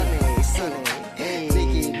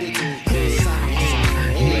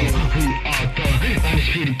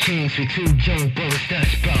kings with two young brothers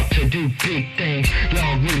that's about to do big things.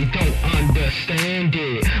 Y'all really don't understand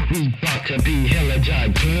it. We about to be hella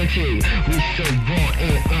gigantic. We so raw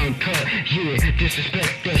and uncut. Yeah,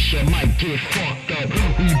 disrespect us, you might get fucked up.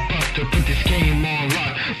 We about to put this game on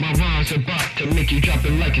lock. My rhymes about to make you drop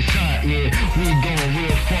it like it's hot. Yeah, we going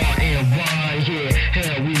real far and wide. Yeah,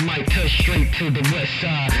 hell, we might touch straight to the west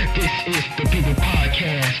side. This is the People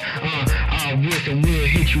Podcast. Our wisdom will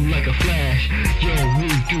hit you like a flash. Yo, we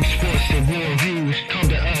do sports and war views. Come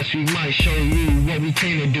to us, we might show you what we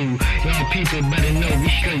came to do. Y'all people better know we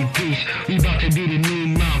straight beast. We about to be the new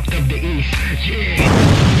mouth of the east. Yeah.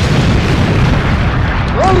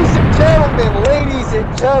 Ladies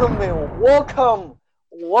and gentlemen, welcome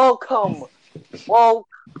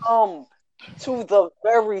to the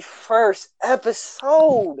very first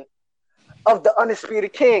episode of the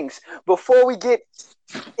Undisputed Kings. Before we get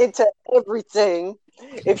into everything,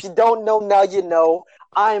 if you don't know, now you know.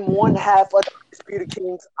 I'm one half of the Undisputed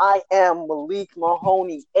Kings. I am Malik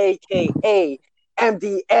Mahoney, aka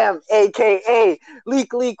MDM, aka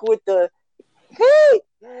Leak with the hey.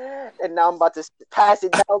 And now I'm about to pass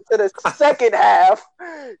it down to the second half.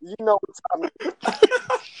 You know what time it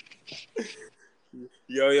is.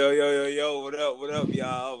 Yo, what up,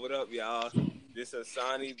 y'all? This is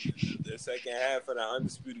Asani, the second half of the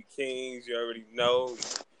Undisputed Kings. You already know.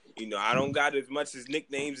 You know, I don't got as much as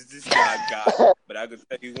nicknames as this guy got, but I can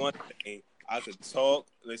tell you one thing. I could talk.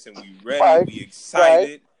 Listen, we ready, Right, we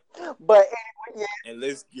excited. Right. But anyway, yeah. And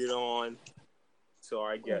let's get on to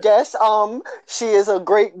our guest. Yes, she is a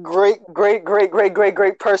great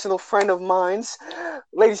personal friend of mine's.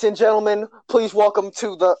 Ladies and gentlemen, please welcome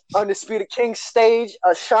to the Undisputed King stage,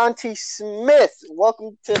 Ashanti Smith.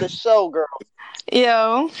 Welcome to the show, girl.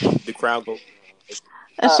 Yo. The crowd go.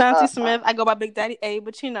 Ashanti Smith. I go by Big Daddy A,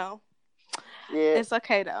 but you know. Yeah. It's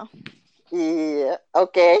okay though. Yeah.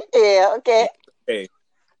 Okay. Yeah. Okay. Hey.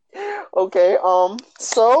 Okay.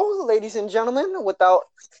 So, ladies and gentlemen, without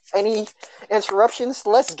any interruptions,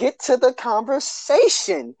 let's get to the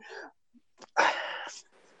conversation.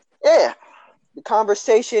 Yeah. The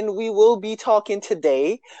conversation we will be talking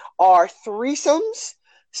today are threesomes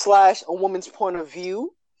 / a woman's point of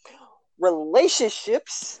view,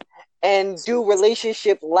 relationships, and do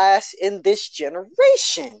relationship last in this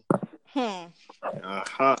generation?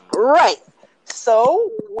 Uh-huh. Right. So,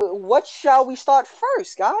 what shall we start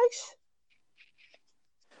first, guys?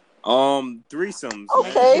 Threesomes.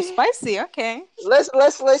 Okay. Man. Spicy. Okay.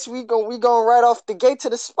 Let's we going right off the gate to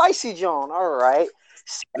the spicy John. All right.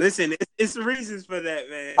 Listen, it's reasons for that,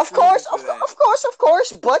 man. Of course.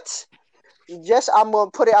 But yes, I'm gonna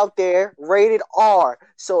put it out there. Rated R.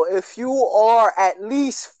 So if you are at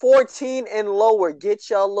least 14 and lower, get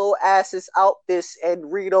your little asses out this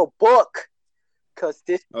and read a book, cause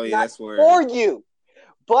this is not for you.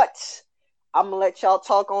 But I'm gonna let y'all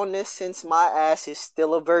talk on this since my ass is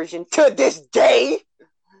still a virgin to this day.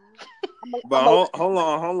 But hold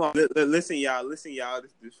on. Listen, y'all. This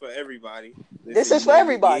is for everybody. This is for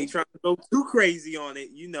everybody. We ain't trying to go too crazy on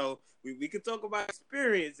it. You know, we can talk about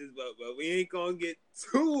experiences, but we ain't gonna get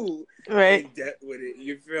too in depth with it.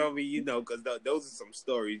 You feel me? You know, because those are some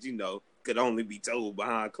stories, you know, could only be told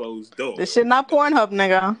behind closed doors. This shit not Pornhub,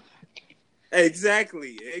 nigga.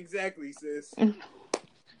 Exactly, sis.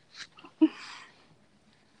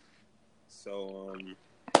 So,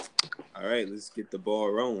 all right, let's get the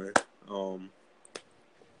ball rolling.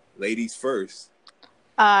 Ladies first.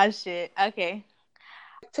 Shit. Okay.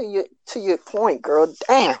 To your point, girl.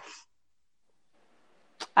 Damn.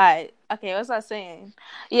 Alright. Okay. What was I saying?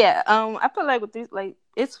 Yeah. I feel like with these, like,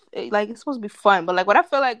 it's supposed to be fun, but like what I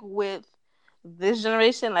feel like with this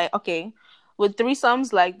generation, like, okay, with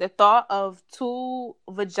threesomes, like the thought of two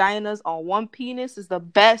vaginas on one penis is the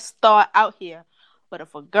best thought out here. But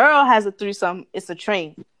if a girl has a threesome, it's a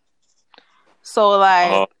train. So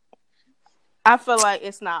like, I feel like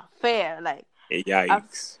it's not fair. Like,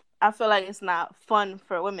 yikes. I feel like it's not fun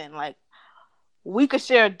for women. Like, we could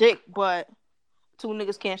share a dick, but two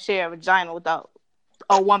niggas can't share a vagina without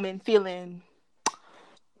a woman feeling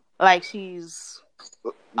like she's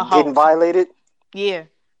getting violated. Yeah.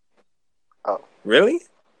 Oh, really?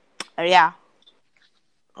 Yeah.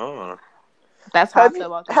 Oh. That's how I feel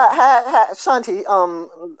about that. Shanti,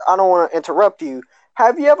 I don't want to interrupt you.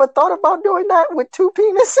 Have you ever thought about doing that with two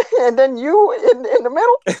penises and then you in the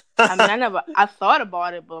middle? I mean, I thought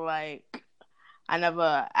about it, but like, I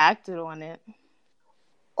never acted on it.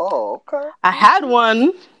 Oh, okay. I had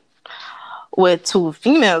one with two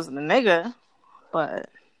females and a nigga, but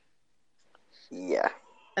yeah,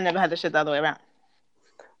 I never had the shit the other way around.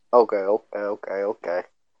 Okay.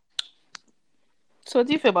 So what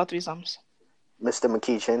do you feel about threesomes? Mr.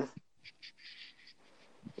 McKeechin?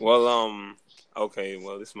 Well, okay.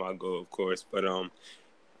 Well, this is my goal, of course, but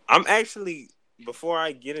I'm actually before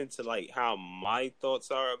I get into like how my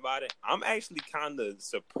thoughts are about it, I'm actually kind of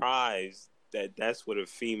surprised that that's what a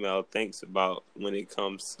female thinks about when it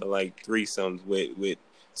comes to like threesomes with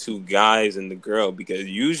two guys and the girl. Because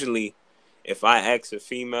usually, if I ask a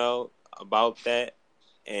female about that,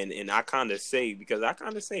 and I kind of say because I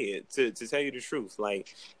kind of say it to tell you the truth,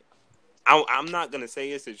 like I'm not gonna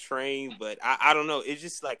say it's a train, but I don't know. It's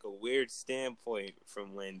just like a weird standpoint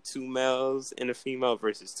from when two males and a female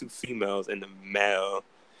versus two females and a male.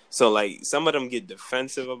 So like some of them get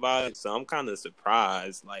defensive about it. So I'm kind of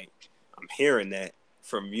surprised. Like I'm hearing that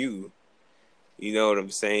from you. You know what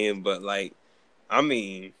I'm saying? But like, I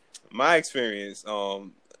mean, my experience,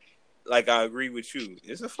 like I agree with you.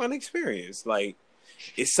 It's a fun experience. Like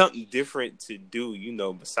it's something different to do. You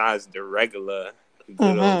know, besides the regular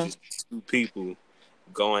good old Mm-hmm. just two people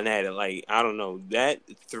going at it. Like I don't know that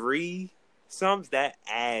three sums that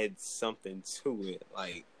adds something to it.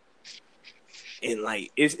 Like and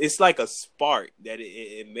like it's like a spark that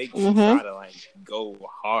it makes you Mm-hmm. try to like go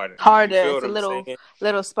harder. You Harder. feel It's what a I'm saying?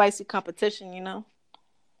 little spicy competition, you know.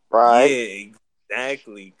 Right. Yeah,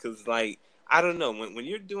 exactly. Cause like I don't know when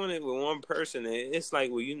you're doing it with one person, it's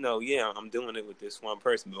like well you know yeah I'm doing it with this one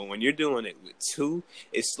person, but when you're doing it with two,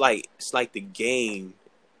 it's like the game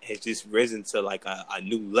has just risen to like a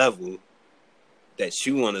new level that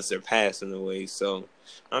you want to surpass in a way. So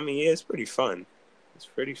I mean yeah, it's pretty fun. It's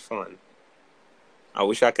pretty fun. I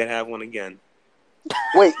wish I could have one again.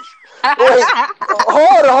 Wait, wait.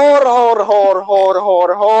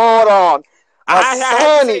 Hold on. I had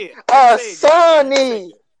to say Sonny, it. I had to say it, guys. I had to say Sonny.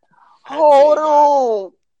 it. I had to say Hold it, guys.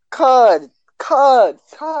 on.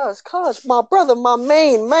 Cuz, my brother, my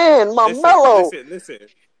main man, my Listen, mellow. listen, listen.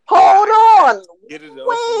 Hold I had on. to get it off of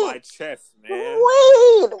Wait. my chest, man.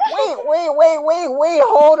 Wait.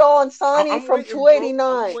 Hold on, Sonny I'm from waiting, bro. I'm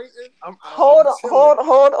 289. waiting. I'm chilling.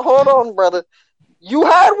 Hold on, brother. You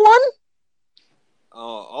had one?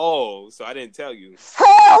 So I didn't tell you.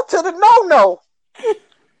 Hell to the no.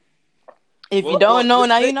 If you Well, don't know,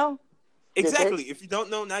 now you know. exactly. If you don't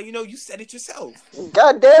know, now you know. You said it yourself.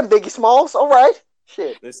 Goddamn, Biggie Smalls. All right.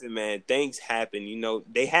 Shit. Listen, man, things happen. You know,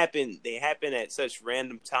 they happen. They happen at such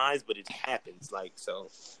random times, but it happens. Like so.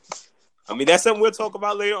 I mean, that's something we'll talk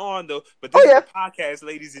about later on, though. But Oh, this is yeah. the podcast,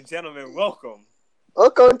 ladies and gentlemen. Welcome.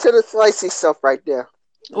 Welcome to the spicy stuff right there.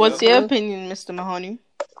 What's your Mhm. opinion, Mr. Mahoney?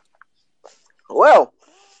 Well,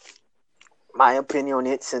 my opinion on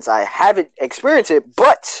it, since I haven't experienced it,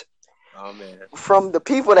 but Oh man. from the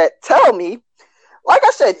people that tell me, like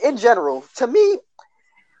I said, in general, to me,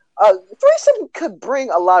 threesome could bring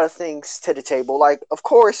a lot of things to the table. Like, of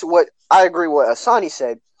course, what I agree with Asani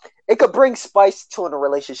said, it could bring spice to in a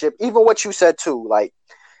relationship. Even what you said too, like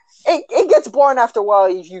it gets boring after a while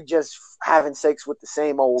if you just having sex with the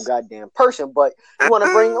same old goddamn person. But you want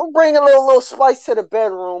to bring a little spice to the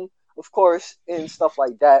bedroom, of course, and stuff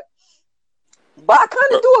like that. But I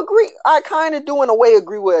kind of do agree. I kind of do in a way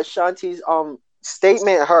agree with Ashanti's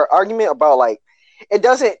statement, her argument about like it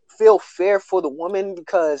doesn't feel fair for the woman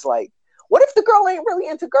because like what if the girl ain't really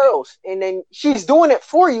into girls and then she's doing it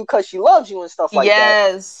for you because she loves you and stuff like that,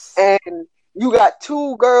 Yes. and you got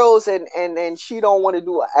two girls and she don't want to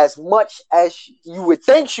do as much as you would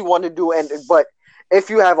think she want to do, and but if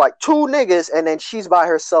you have like two niggas and then she's by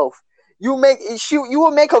herself, you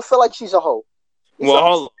will make her feel like she's a hoe. You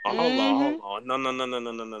Well, feel me? Mm-hmm. hold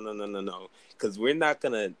on. No. Because we're not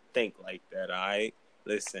gonna think like that. All right.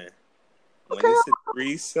 Listen. When Okay. it's a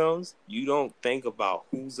threesomes, you don't think about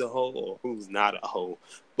who's a hoe or who's not a hoe.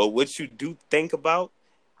 But what you do think about,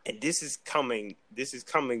 and this is coming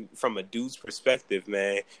from a dude's perspective,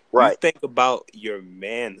 man. You Right. think about your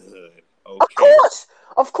manhood, Of okay? course.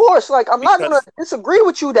 Of course. Like, I'm not going to Because disagree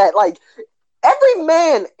with you that, like, every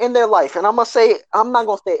man in their life, and I'm not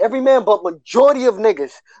going to say every man, but majority of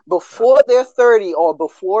niggas, before they're 30 or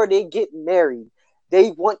before they get married,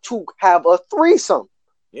 they want to have a threesome.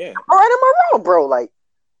 yeah, All right, am I wrong, bro? Like,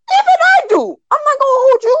 even I do. I'm not going to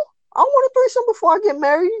hold you. I want a threesome before I get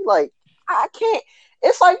married. Like, I can't.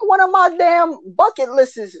 It's like one of my damn bucket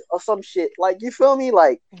lists or some shit. Like, you feel me?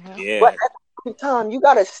 Like, but yeah. at the same time, you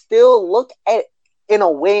gotta still look at in a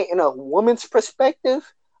way, in a woman's perspective,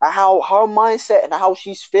 how her mindset and how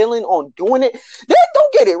she's feeling on doing it.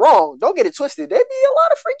 Don't get it wrong. Don't get it twisted. There be a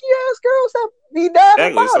lot of freaky ass girls that be bad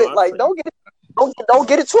Exactly. about So it. Like, don't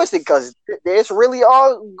get it twisted, because there's really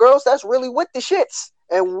all girls that's really with the shits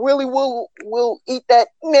and really will eat that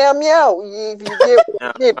meow meow if you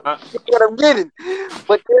get what I'm getting.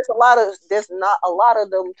 But there's not a lot of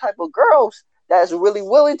them type of girls that's really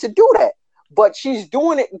willing to do that. but she's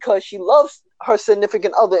doing it because she loves her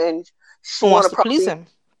significant other and she Who want wants to to please probably him?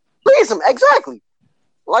 please him. Exactly.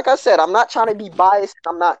 Like I said, I'm not trying to be biased.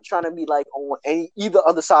 I'm not trying to be like on either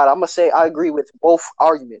other side. I'm gonna say I agree with both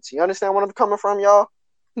arguments. You understand where I'm coming from, y'all?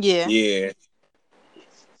 Yeah, Yeah.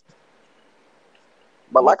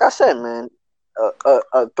 But like I said, man,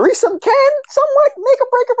 a threesome can somewhat make or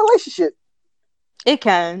break a relationship. it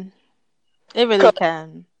can. It really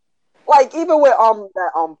can. Like even with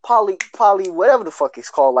that poly whatever the fuck it's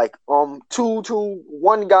called, like two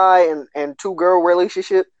one guy and two girl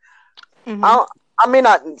relationship. Hmm. I may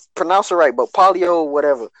not pronounce it right, but polio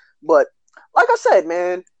whatever. But like I said,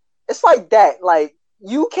 man, it's like that. Like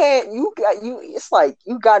you can't you it's like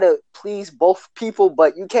you gotta please both people,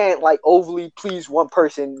 but you can't like overly please one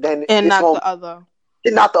person. Then And it's not gonna the other.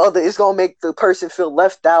 and not the other. It's gonna make the person feel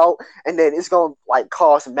left out, and then it's gonna like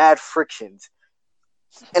cause mad frictions,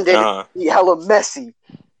 and then Uh, be hella messy.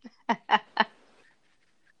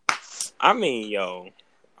 I mean, yo,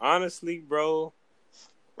 honestly, bro,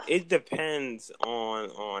 it depends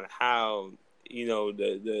on how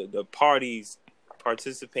the parties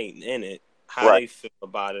participating in it, how Right. they feel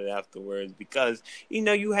about it afterwards. Because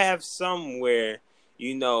you have some where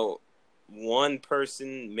you know one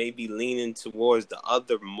person may be leaning towards the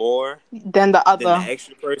other more Then the than the other.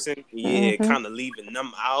 extra person. Yeah, Hmm. kind of leaving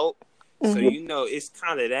them out. So Hmm. it's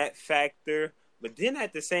kind of that factor. But then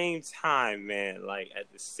at the same time, man, like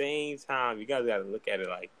at the same time, you guys got to look at it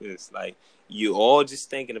like this: like you all just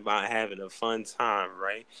thinking about having a fun time,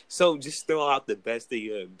 right? So just throw out the best of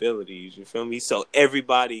your abilities. You feel me? So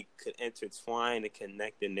everybody could intertwine and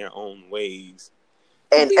connect in their own ways.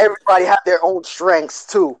 And everybody have their own strengths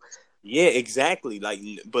too. Yeah, exactly. Like,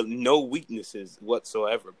 but no weaknesses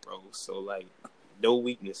whatsoever, bro. So like, no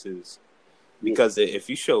weaknesses. Yeah. Because if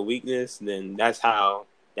you show weakness, then that's how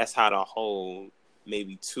the whole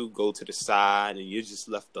maybe two go to the side and you're just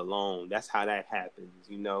left alone. That's how that happens.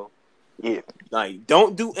 Yeah. Like,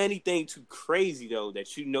 don't do anything too crazy though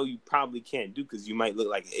that you probably can't do because you might look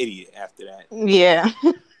like an idiot after that. Yeah.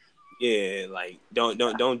 Yeah, like don't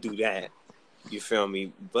do that. You feel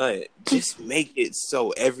me? But just make it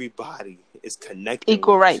so everybody is connecting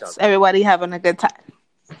Equal with each rights. other. Everybody having a good time.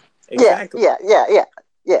 Yeah. Exactly. Yeah. Yeah. Yeah.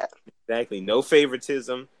 Yeah. Exactly. No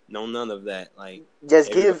favoritism. No none of that. Like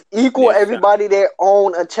Just everybody give equal their shot. everybody their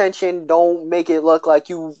own attention. Don't make it look like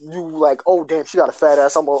you like, oh damn, she got a fat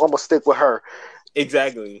ass. I'm gonna stick with her.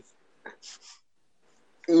 Exactly.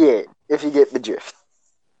 Yeah, if you get the drift.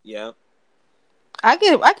 Yeah. I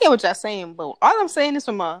get what y'all saying, but all I'm saying is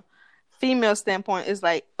from a female standpoint is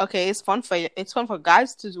like, okay, it's fun for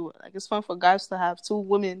guys to do it. Like it's fun for guys to have two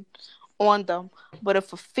women on them. But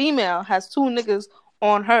if a female has two niggas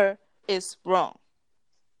on her, it's wrong.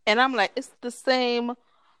 And I'm like, it's the same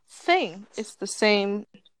thing. It's the same.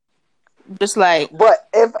 Just like, But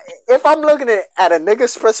if I'm looking at a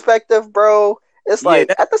nigga's perspective, bro, it's Yeah.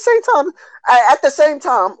 like at the same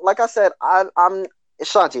time, like I said, I'm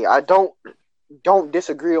Shanti. I don't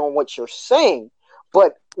disagree on what you're saying,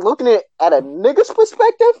 but looking at a nigga's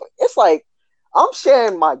perspective, it's like I'm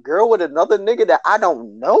sharing my girl with another nigga that I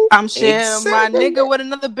don't know, I'm sharing my Exactly. and nigga with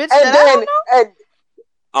another bitch and that I don't then know. and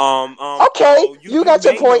okay, Well, you you you got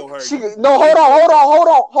your may point. know her. She You no, may know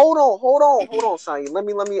hold on, Sonny. Let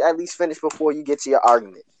me at least finish before you get to your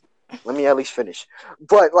argument. Let me at least finish.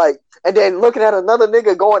 But like, and then looking at another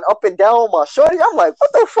nigga going up and down my shorty, I'm like,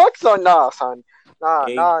 what the fuck, son? Nah, son. Nah. I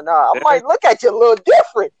Exactly. might look at you a little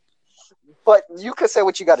different, but you can say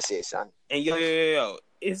what you got to say, son. And yo,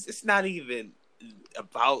 it's not even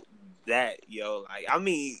about that, yo. Like, I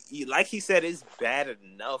mean, like he said, it's bad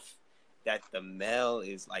enough that the male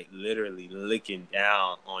is like literally licking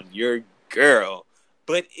down on your girl,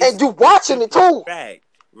 but it's And you the watching it simple too. fact.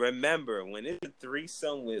 Remember, when it's a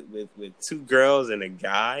threesome with two girls and a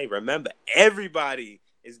guy, remember everybody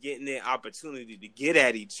is getting their opportunity to get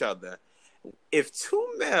at each other. If two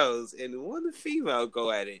males and one female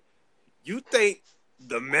go at it, you think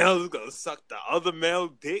the male is gonna suck the other male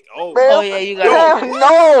dick? Oh, Oh Man, yeah, you gotta yo, hell finish.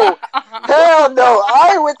 what? no. Hell no. I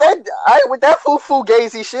ain't with that. I ain't with that foo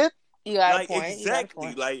gazy shit. You got a Like point. You got a exactly,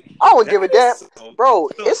 point. like I don't give a that damn, is bro.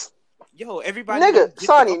 so. It's Yo, everybody nigga, don't get to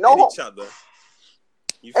Sonny. go at No, each other.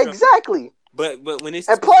 You feel me? exactly. But when it's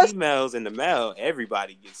And two plus, females and the male,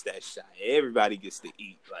 everybody gets that shot. Everybody gets to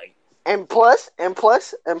eat. Like and plus,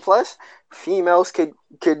 females could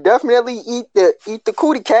definitely eat the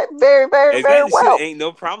cootie cat very, very, very exactly, shit, well. ain't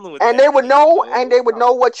no problem with And they that. would Like, know, no and they would know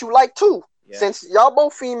problem. what you like too. Yeah, Since y'all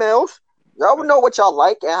both females, y'all would know what y'all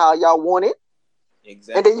like and how y'all want it.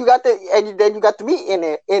 And then exactly. you got the meat in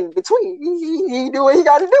it in between. He do what he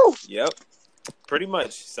got to do. Yep, pretty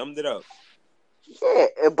much summed it up.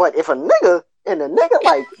 Yeah, but if a nigga and a nigga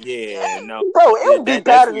like, Yeah, no, bro, it would be that's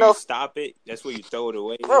bad where you enough, stop it. That's where you throw it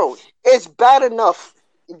away. bro. It's bad enough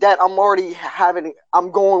that I'm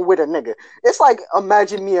going with a nigga. It's like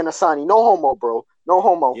imagine me and Asani, no homo, bro, no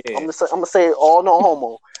homo. Yeah, I'm gonna say it all, no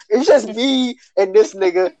homo. It's just me and this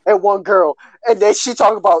nigga and one girl, and then she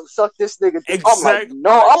talk about suck this nigga. I'm like, exactly. no,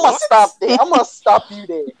 Like I'm gonna what? stop there. I'm gonna stop you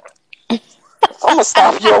there. I'm gonna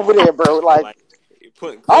stop you over there, bro. Like, Like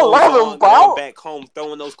putting I clothes love him, on, but going back home,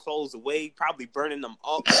 throwing those clothes away, probably burning them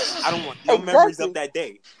up. I don't want no memories of exactly. that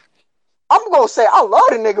day. I'm gonna say I love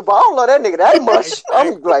the nigga, but I don't love that nigga that much. I'm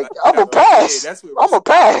Exactly. like, Like, I'm a yeah, pass. that's where we I'm a stop.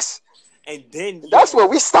 pass. And then, That's where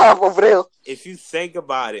we stop over there. if you think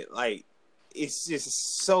about it, like it's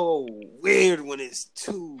just so weird when it's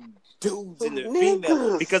two dudes and a female.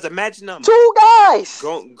 Niggas. Because imagine them Two guys.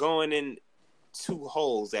 going in two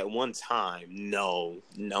holes at one time. No.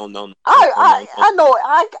 I know.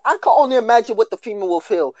 I can only imagine what the female will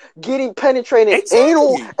feel getting penetrated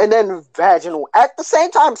anal Exactly. and then vaginal at the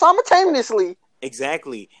same time simultaneously.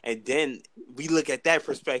 Exactly. And then we look at that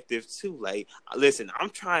perspective too. Like, listen, I'm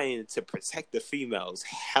trying to protect the female's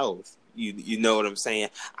health. You know what I'm saying?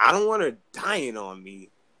 I don't want her dying on me.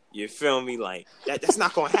 You feel me? Like that's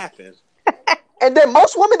not gonna happen. And then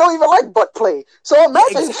most women don't even like butt play. So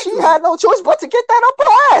imagine exactly. she had no choice but to get that up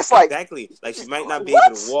her ass. Like, exactly. Like she might not be what?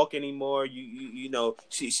 able to walk anymore. You know,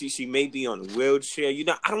 she may be on a wheelchair. You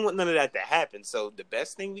know, I don't want none of that to happen. So the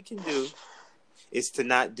best thing we can do is to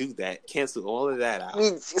not do that. Cancel all of that out.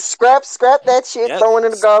 Scrap that shit, Yep. throw it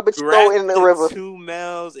in the garbage, throw it in the river. Two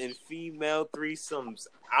males and female threesomes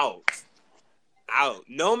out.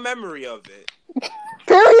 No memory of it.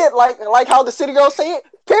 Period. Like how the city girls say it.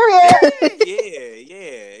 Period.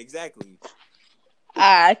 yeah, exactly.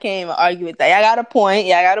 I can't even argue with that. Y'all got a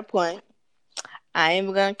point. I ain't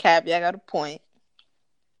even gonna cap. Y'all got a point.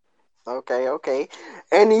 Okay.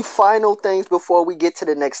 Any final things before we get to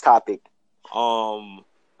the next topic?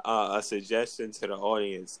 A suggestion to the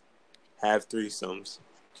audience: have threesomes.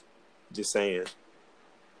 Just saying.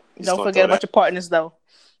 Don't forget about your partners, though.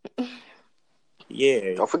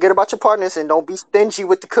 Yeah. Don't forget about your partners and don't be stingy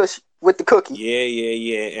with the cookie.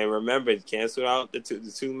 Yeah. And remember, cancel out the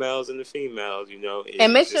two males and the females. You know,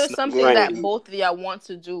 and make sure it's something that right. both of y'all want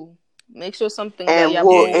to do. Make sure it's something and that y'all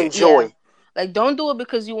will both enjoy. Yeah. Like, don't do it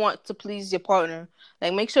because you want to please your partner.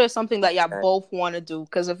 Like, make sure it's something that y'all both want to do.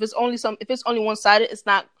 Because if it's only one sided, it's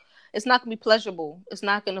not gonna be pleasurable. It's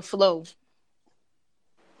not gonna flow.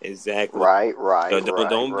 Exactly. Right.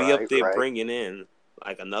 Don't be up there bringing in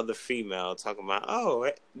like another female talking about, oh,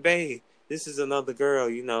 babe, this is another girl.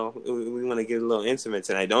 You know, we want to get a little intimate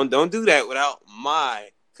tonight. Don't do that without my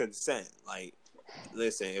consent. Like,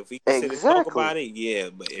 listen, if we sit and talk about it, yeah.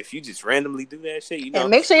 But if you just randomly do that shit, you know, and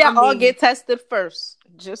make sure y'all all get tested first.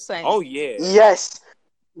 Just saying. Oh yeah. Yes,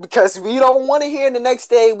 because we don't want to hear the next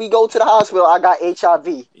day we go to the hospital. I got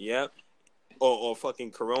HIV. Yep. Or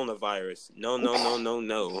fucking coronavirus.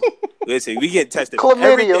 No. Listen, we get tested for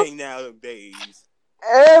everything nowadays.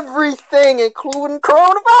 Everything, including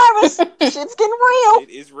coronavirus. Shit's getting real. It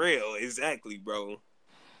is real, exactly, bro.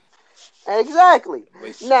 Exactly.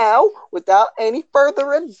 Now, without any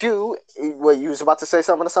further ado, what you was about to say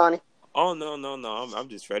something, Asani? Oh no! I'm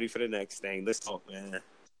just ready for the next thing. Let's talk, man.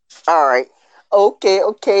 All right. Okay.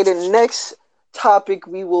 The next topic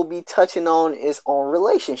we will be touching on is on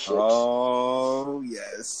relationships. Oh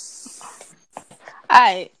yes.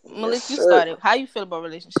 Alright, Malik, you started. How you feel about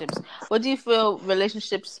relationships? What do you feel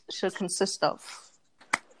relationships should consist of?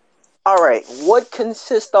 All right, what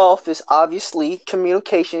consists of is obviously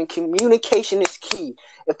communication. Communication is key.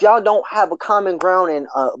 If y'all don't have a common ground and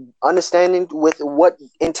understanding with what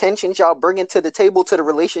intentions y'all bringing to the table to the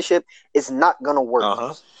relationship, it's not gonna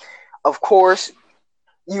work. Of course,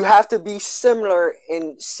 you have to be similar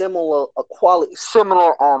in similar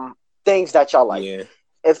things that y'all like. Yeah.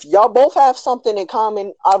 If y'all both have something in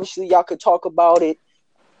common, obviously y'all could talk about it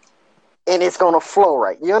and it's gonna flow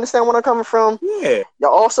right. You understand where I'm coming from? Yeah.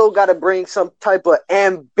 Y'all also gotta bring some type of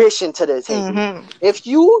ambition to the table. Mm-hmm. If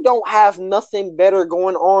you don't have nothing better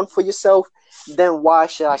going on for yourself, then why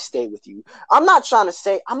should I stay with you? I'm not trying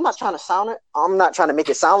to make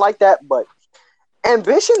it sound like that, but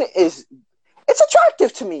ambition it's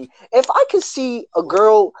attractive to me. If I can see a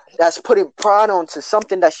girl that's putting pride onto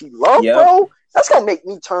something that she loves, bro, that's gonna make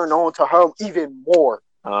me turn on to her even more.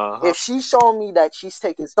 If she's showing me that she's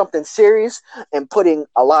taking something serious and putting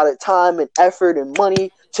a lot of time and effort and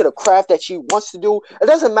money to the craft that she wants to do, it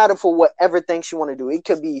doesn't matter for whatever thing she want to do. It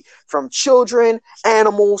could be from children,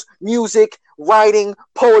 animals, music, writing,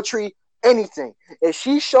 poetry, anything. If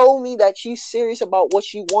she showed me that she's serious about what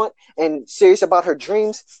she wants and serious about her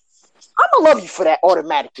dreams, I'm gonna love you for that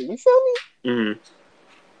automatically. You feel me? Mm-hmm.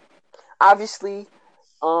 Obviously,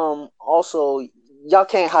 also y'all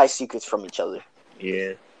can't hide secrets from each other.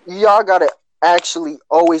 Yeah. Y'all gotta actually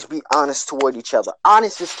always be honest toward each other.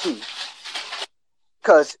 Honest is key.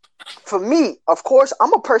 Cause for me, of course,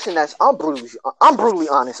 I'm a person I'm brutally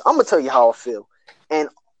honest. I'm gonna tell you how I feel, and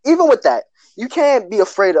even with that, you can't be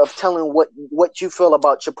afraid of telling what you feel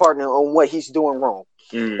about your partner and what he's doing wrong.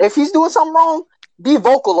 Mm. If he's doing something wrong, be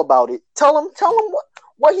vocal about it. Tell him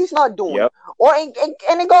what he's not doing. Yep. Or and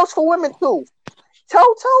it goes for women too. Tell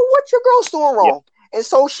what your girl's doing Yep. wrong, and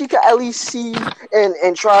so she can at least see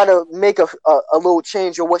and try to make a little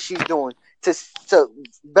change of what she's doing to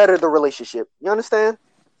better the relationship. You understand?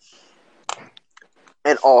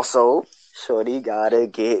 And also, shorty gotta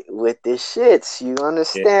get with the shits. You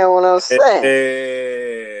understand what I'm saying?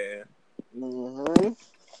 Yeah. Mm-hmm.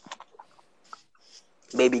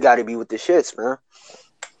 Baby gotta be with the shits, man.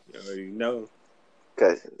 You already know.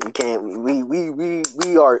 Cause we can't.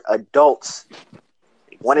 We are adults.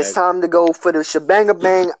 When it's Exactly. time to go for the shebang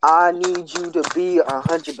bang, I need you to be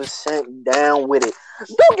 100% down with it.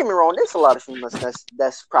 Don't get me wrong. There's a lot of females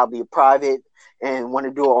that's probably private and want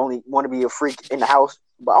to do only want to be a freak in the house,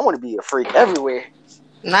 but I want to be a freak everywhere.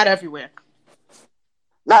 Not everywhere.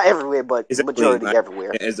 Not everywhere, but Exactly. majority Like,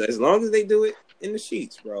 everywhere. as long as they do it in the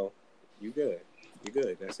sheets, bro, you good. You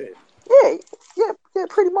good. That's it. Yeah,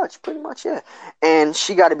 pretty much, yeah. And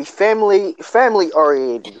she got to be family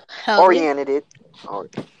oriented. Hell yeah. Or,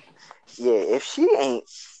 yeah, if she ain't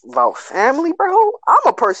about family, bro, I'm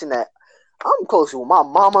a person that I'm close with my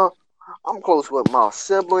mama. I'm close with my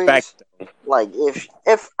siblings. Fact. Like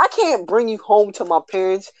if I can't bring you home to my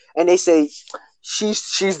parents and they say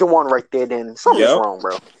she's the one right there, then something's Yep. wrong,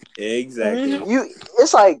 bro. Exactly.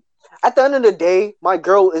 It's like at the end of the day, my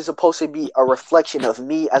girl is supposed to be a reflection of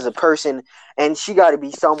me as a person, and she got to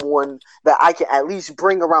be someone that I can at least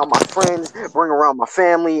bring around my friends, bring around my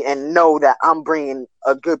family, and know that I'm bringing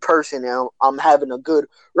a good person and I'm having a good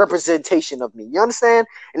representation of me. You understand?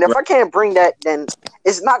 And if Right. I can't bring that, then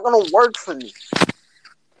it's not gonna work for me.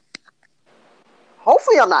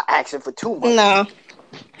 Hopefully, I'm not asking for too much. No,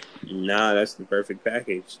 Nah, that's the perfect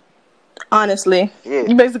package. honestly, Yeah,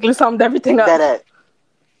 you basically summed everything up.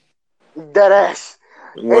 that ass.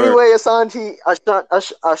 Word. Anyway,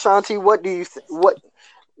 Ashanti, what do you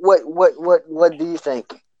what do you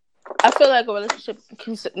think? I feel like a relationship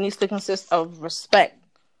needs to consist of respect,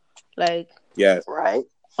 like Yes. Right.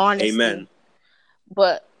 honesty, Amen.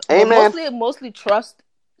 but Amen. mostly trust.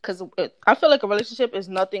 Because I feel like a relationship is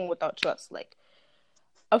nothing without trust. Like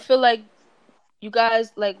I feel like you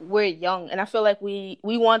guys, like, we're young, and I feel like we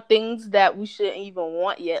want things that we shouldn't even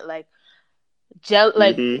want yet, like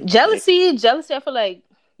Mm-hmm. jealousy. I feel like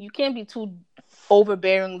you can't be too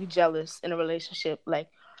overbearingly jealous in a relationship. Like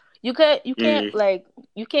you can't Mm-hmm. like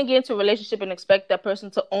you can't get into a relationship and expect that person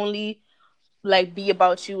to only like be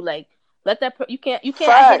about you. Like let you can't I hate a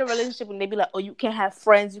Facts. relationship when they be like, oh, you can't have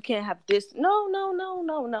friends, you can't have this. No.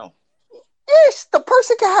 Yes, the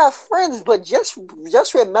person can have friends, but just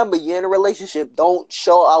remember, you're in a relationship. Don't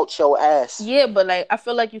show out your ass. Yeah, but like I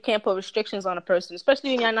feel like you can't put restrictions on a person,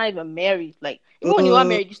 especially when you're not even married. Like even when you are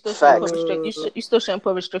married, you still shouldn't put Facts. you still shouldn't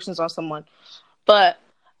put restrictions on someone. But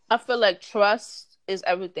I feel like trust is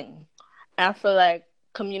everything. And I feel like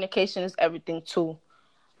communication is everything too.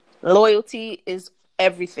 Loyalty is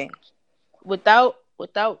everything. Without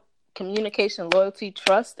communication, loyalty,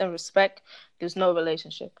 trust, and respect, there's no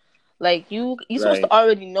relationship. Like you're supposed to Right.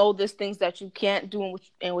 already know these things that you can't do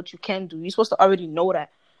and what you can do. You're supposed to already know that.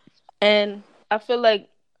 And I feel like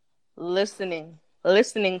listening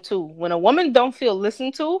too. When a woman don't feel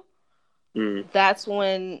listened to, Mm. that's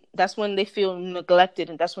when they feel neglected,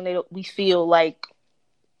 and that's when we feel like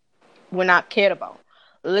we're not cared about.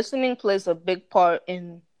 Listening plays a big part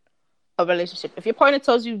in a relationship. If your partner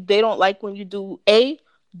tells you they don't like when you do A,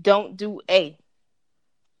 don't do A.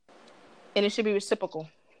 And it should be reciprocal.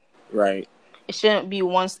 Right. It shouldn't be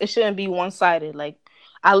one-sided. Like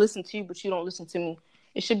I listen to you but you don't listen to me.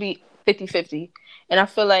 It should be 50-50. And I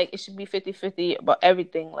feel like it should be 50-50 about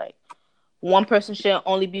everything. Like one person shouldn't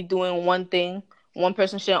only be doing one thing. One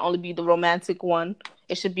person shouldn't only be the romantic one.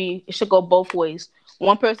 It should go both ways.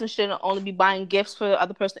 One person shouldn't only be buying gifts for the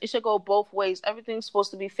other person. It should go both ways. Everything's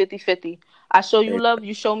supposed to be 50-50. I show you love,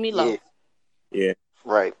 you show me Yeah. love. Yeah.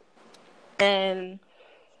 Right. And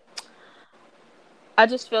I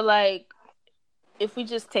just feel like if we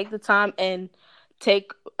just take the time and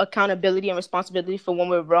take accountability and responsibility for when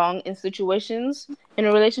we're wrong in situations in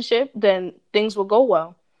a relationship, then things will go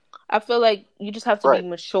well. I feel like you just have to be Right.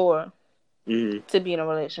 mature Mm-hmm. to be in a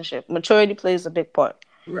relationship. Maturity plays a big part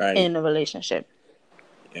Right. in a relationship.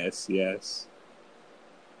 Yes.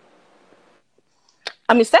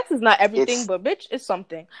 I mean, sex is not everything, It's but bitch is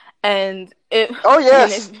something. And if oh and if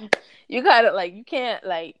yes, you gotta like, you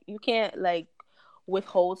can't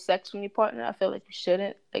withhold sex from your partner. I feel like you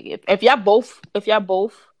shouldn't. Like if y'all both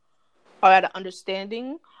are at an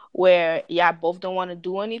understanding where y'all both don't want to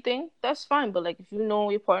do anything, that's fine. But like if you know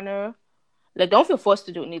your partner, like don't feel forced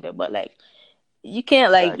to do it neither. But like you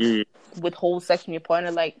can't like facts. withhold sex from your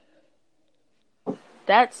partner. Like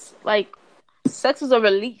that's like sex is a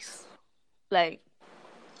release. Like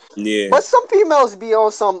Yeah. But some females be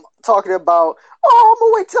on some talking about, oh, I'm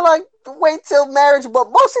gonna wait till marriage.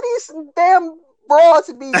 But most of these damn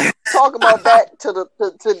broads be talking about that to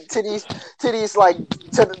these like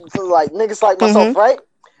to like niggas like myself, mm-hmm. right?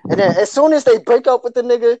 And then as soon as they break up with the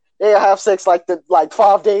nigga, they'll have sex like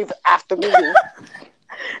 5 days after meeting.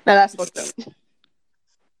 Now that's fucked up.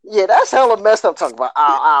 Yeah, that's hella messed up. Talking about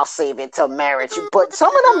I'll save it till marriage, but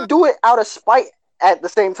some of them do it out of spite at the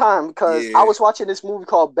same time. Because I Yeah. was watching this movie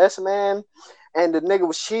called Best Man, and the nigga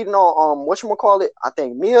was cheating on whatchamacallit, I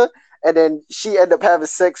think Mia, and then she ended up having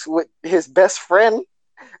sex with his best friend,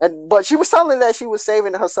 but she was telling that she was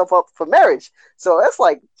saving herself up for marriage. So it's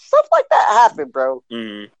like stuff like that happen, bro.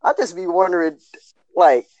 Mm-hmm. I just be wondering,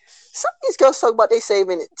 like, some of these girls talk about they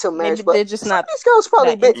saving it till Maybe marriage, but they're just some of not these girls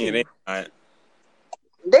probably that been into Yeah, they you. not.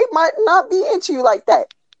 they might not be into you like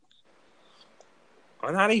that.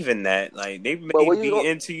 Or not even that. Like they But may what you be going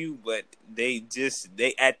into you, but they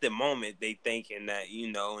at the moment they thinking that,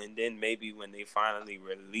 and then maybe when they finally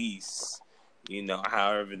release,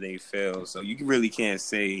 however they feel. So you really can't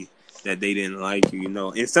say that they didn't like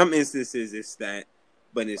you. In some instances it's that,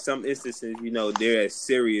 but in some instances, they're as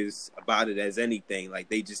serious about it as anything. Like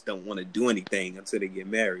they just don't want to do anything until they get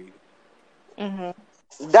married.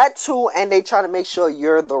 Mm-hmm. that too, and they try to make sure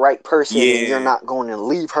you're the right person and you're Yeah, not going to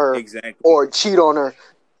leave her exactly. or cheat on her.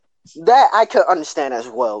 That I could understand as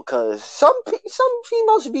well, because some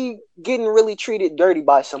females be getting really treated dirty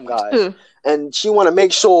by some guys, and she want to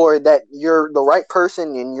make sure that you're the right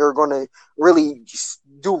person and you're going to really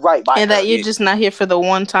do right by And that her. you're Yeah, just not here for the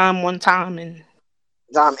one time, and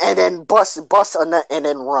And then bust a nut and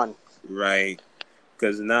then run. right.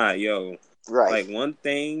 Cause yo. Right. Like one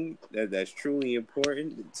thing that's truly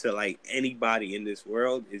important to like anybody in this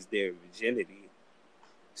world is their virginity.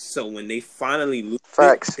 So when they finally lose it,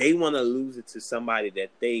 Facts. they want to lose it to somebody that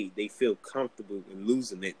they feel comfortable with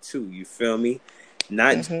losing it to. You feel me?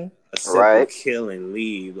 Not just mm-hmm. a simple Right. kill and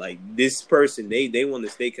leave. Like this person, they want to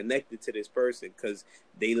stay connected to this person because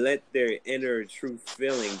they let their inner true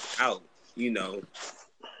feelings out.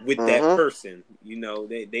 With that Mm-hmm. person,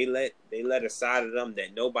 they let a side of them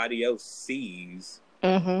that nobody else sees.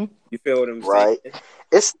 Mm-hmm. You feel what I'm saying? Right.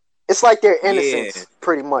 It's it's like their Yeah, innocence,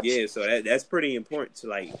 pretty much. yeah. So that's pretty important to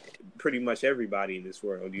like pretty much everybody in this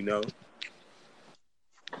world.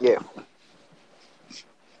 Yeah.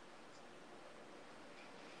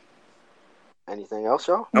 Anything else,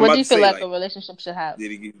 y'all? I'm What do about you to feel say like like, a relationship should have? did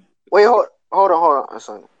he get? Wait, hold on,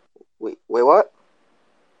 son. Wait, what?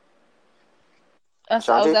 I was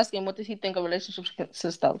Ashanti? asking, what does he think a relationship should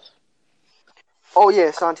consist of? Oh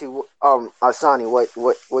yeah, Santi. Asani, what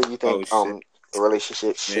do you Oh think? shit, A relationship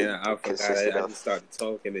man! should I forgot. consist I of. just started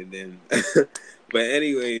talking and then. But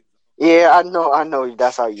anyway, Yeah, I know.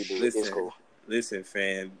 That's how you do it. It's listen, cool. listen,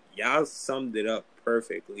 fam. Y'all summed it up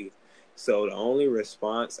perfectly. So the only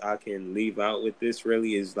response I can leave out with this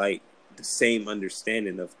really is like the same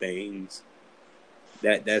understanding of things.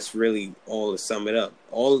 That's really all to sum it up.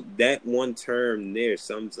 All that one term there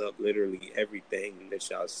sums up literally everything that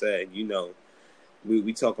y'all said.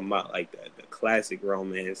 We talking about like the classic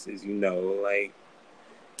romances. Like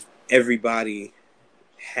everybody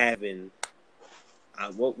having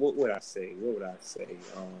what would I say? What would I say?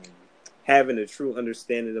 Having a true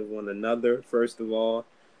understanding of one another. First of all,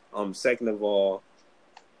 second of all,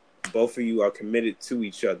 both of you are committed to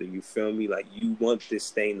each other. You feel me? Like you want this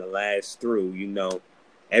thing to last through.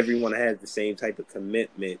 Everyone has the same type of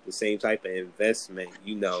commitment, the same type of investment.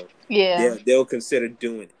 Yeah. They'll consider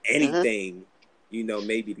doing Mm-hmm. anything.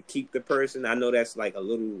 Maybe to keep the person. I know that's like a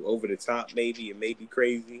little over the top. Maybe it may be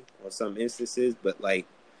crazy on some instances, but like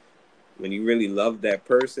when you really love that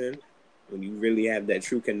person, when you really have that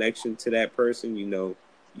true connection to that person, you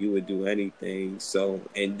would do anything. So,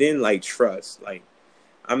 and then like trust, like.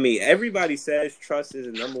 I mean, everybody says trust is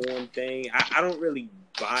the number one thing. I don't really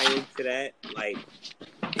buy into that. Like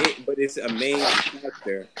but it's a main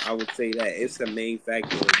factor. I would say that it's a main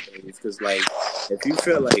factor in things because, like, if you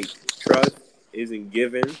feel like trust isn't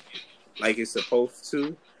given like it's supposed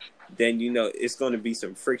to, then it's going to be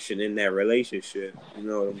some friction in that relationship. You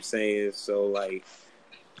know what I'm saying? So, like,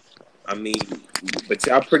 I mean, but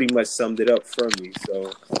y'all pretty much summed it up for me.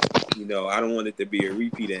 So, I don't want it to be a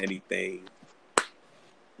repeat of anything.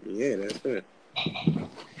 Yeah, that's it.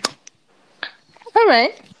 All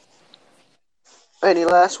right. Any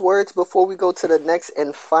last words before we go to the next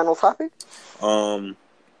and final topic?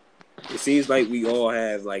 It seems like we all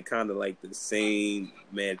have like kind of like the same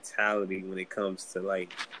mentality when it comes to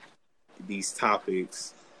like these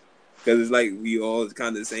topics, because it's like we all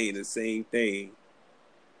kind of saying the same thing,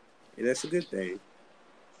 and that's a good thing.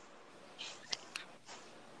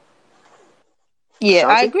 Yeah,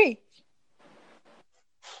 I Shanti? agree.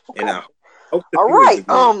 And Okay. I hope the All viewers right.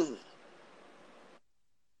 agree.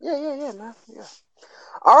 Yeah, man. Yeah.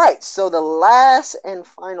 All right. So the last and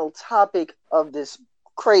final topic of this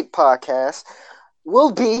great podcast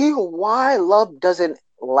will be why love doesn't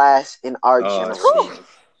last in our Oh generation. shit.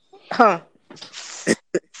 Huh.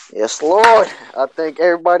 Yes, Lord. I think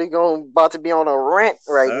everybody about to be on a rant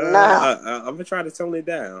right now. I'm gonna try to tone it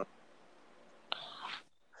down.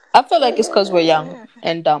 I feel like it's because we're young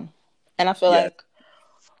and dumb, and I feel Yes.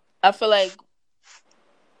 like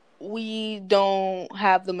we don't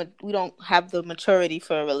have the maturity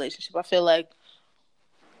for a relationship. I feel like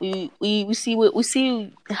we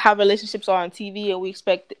see how relationships are on TV, and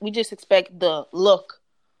we just expect the look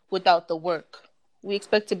without the work. We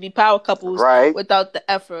expect to be power couples Right. without the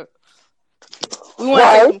effort. We want to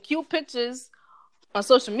take Right. them cute pictures on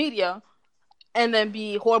social media and then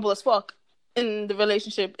be horrible as fuck in the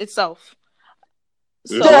relationship itself.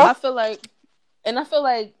 So Yeah. I feel like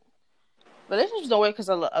relationships don't work because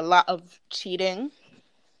a lot of cheating,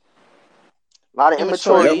 A lot of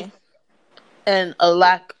immaturity. and a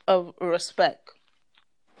lack of respect.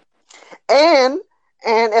 And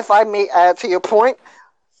if I may add to your point,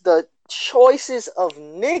 the choices of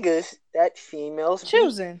niggas that females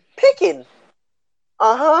Choosing. be picking.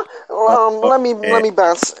 Let me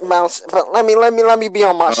bounce, but let me be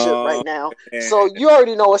on my shit right now. So you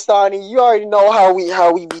already know, Astani. You already know how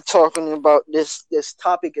we be talking about this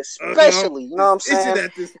topic, especially. You know what I'm saying?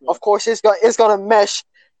 Of course, it's gonna mesh.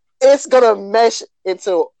 It's gonna mesh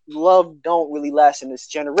into love don't really last in this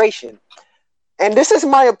generation. And this is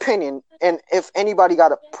my opinion. And if anybody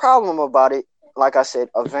got a problem about it, like I said,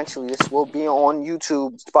 eventually this will be on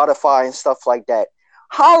YouTube, Spotify, and stuff like that.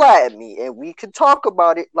 Holla at me, and we could talk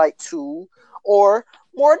about it like two or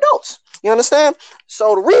more adults. You understand?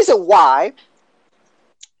 So the reason why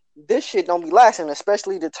this shit don't be lasting,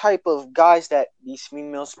 especially the type of guys that these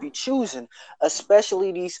females be choosing,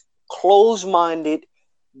 especially these close-minded,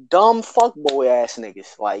 dumb fuckboy ass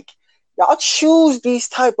niggas. Like, y'all choose these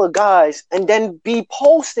type of guys and then be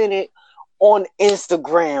posting it on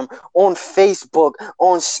Instagram, on Facebook,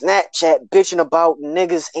 on Snapchat, bitching about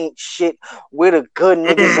niggas ain't shit, where the good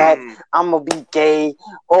niggas at, I'ma be gay,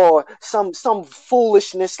 or some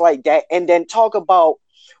foolishness like that, and then talk about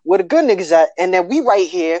where the good niggas at, and then we right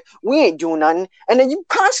here, we ain't doing nothing, and then you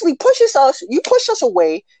constantly push us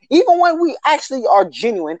away, even when we actually are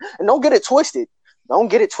genuine, and don't get it twisted. Don't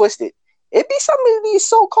get it twisted. It be some of these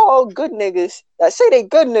so-called good niggas that say they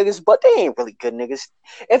good niggas, but they ain't really good niggas.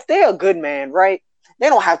 If they're a good man, right, they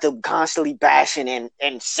don't have to constantly bashing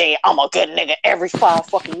and say, I'm a good nigga every 5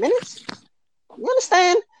 fucking minutes. You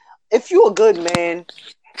understand? If you a good man,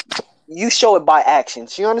 you show it by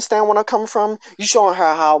actions. You understand where I'm coming from? You showing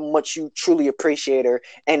her how much you truly appreciate her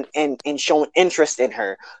and showing interest in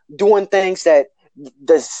her. Doing things that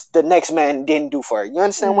the next man didn't do for her. You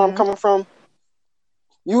understand where I'm coming from?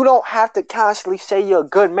 You don't have to constantly say you're a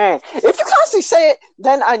good man. If you constantly say it,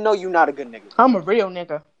 then I know you're not a good nigga. I'm a real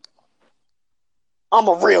nigga. I'm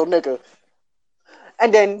a real nigga.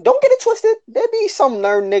 And then don't get it twisted. There be some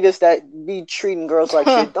nerd niggas that be treating girls like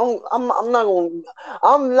shit. I'm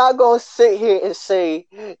not gonna sit here and say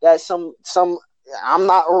that I'm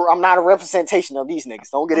not a representation of these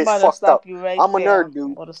niggas. Don't get it fucked up. I'm a nerd dude.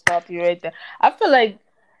 I'm gonna stop you right there. I feel like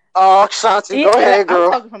Shanti, go ahead, girl.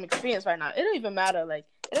 I'm talking from experience right now. It don't even matter. Like,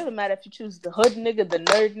 it doesn't matter if you choose the hood nigga, the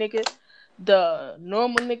nerd nigga, the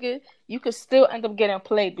normal nigga. You could still end up getting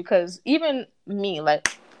played, because even me, like,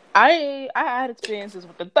 I had experiences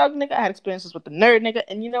with the thug nigga, I had experiences with the nerd nigga,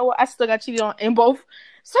 and you know what? I still got cheated on in both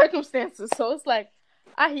circumstances. So it's like,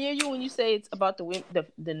 I hear you when you say it's about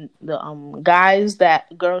the guys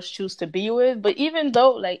that girls choose to be with, but even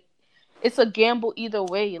though, like, it's a gamble either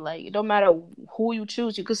way. Like, it don't matter who you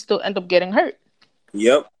choose, you could still end up getting hurt.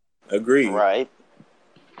 Yep. Agreed. Right.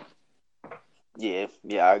 Yeah,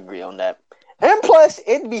 I agree on that. And plus,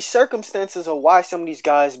 it'd be circumstances of why some of these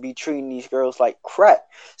guys be treating these girls like crap.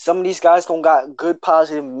 Some of these guys gonna got good,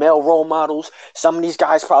 positive male role models. Some of these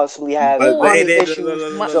guys probably have money issues.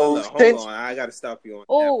 Hold on. I gotta stop you on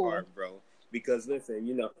that part, bro. Because listen,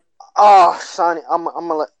 Oh, Sonny, I'm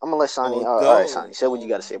gonna let Sonny. All right, Sonny, say what you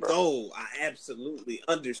gotta say, bro. Although I absolutely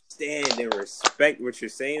understand and respect what you're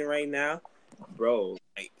saying right now, bro.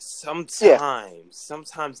 Like Yeah,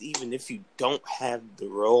 sometimes even if you don't have the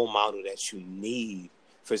role model that you need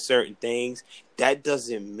for certain things, that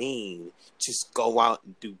doesn't mean just go out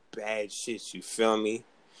and do bad shit. You feel me?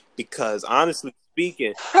 Because honestly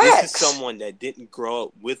speaking, this is facts. someone that didn't grow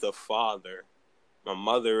up with a father. My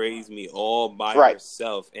mother raised me all by Right.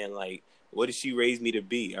 herself, and like, what did she raise me to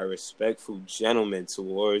be? A respectful gentleman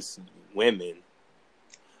towards women.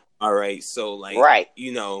 All right, so like, Right.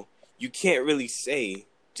 you can't really say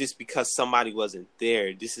just because somebody wasn't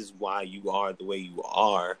there, this is why you are the way you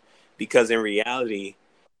are, because in reality,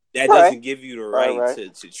 that Right. doesn't give you the Right. right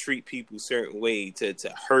Right. to treat people a certain way, to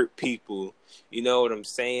hurt people. You know what I'm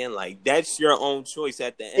saying? Like, that's your own choice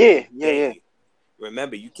at the end of Yeah. the Yeah. Yeah. day.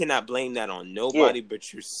 Remember, you cannot blame that on Yeah. nobody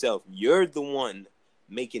but yourself. You're the one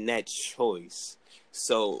making that choice.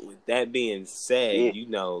 So, with that being said, Yeah.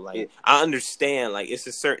 Yeah. like, I understand, like, it's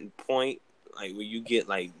a certain point, like, where you get,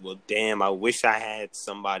 like, well, damn, I wish I had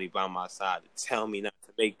somebody by my side to tell me not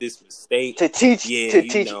to make this mistake. To teach. Yeah, To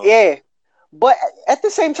teach. Yeah. But at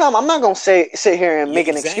the same time, I'm not gonna sit here and Yeah, make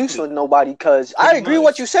an excuse for exactly. nobody because I Pretty agree with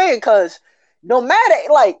what much. you're saying. Because no matter,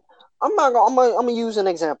 like, I'm not gonna. I'm gonna use an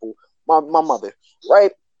example. My mother,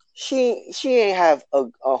 right? She ain't have a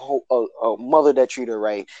mother that treated her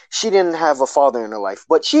right. She didn't have a father in her life,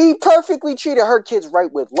 but she perfectly treated her kids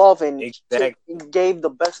right with love and Exactly. gave the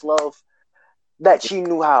best love that she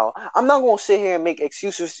knew how. I'm not gonna sit here and make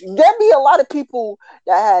excuses. There be a lot of people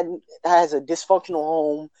that has a dysfunctional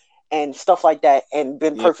home and stuff like that and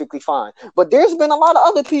been Yeah. perfectly fine. But there's been a lot of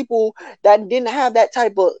other people that didn't have that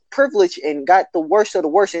type of privilege and got the worst of the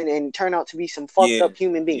worst and turned out to be some fucked Yeah. up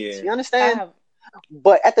human beings. Yeah. You I understand? have.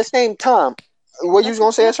 But at the same time, what you was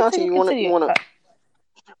gonna say, No, Ashanti? continue, You continue. wanna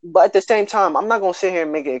but at the same time, I'm not gonna sit here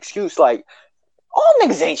and make an excuse like all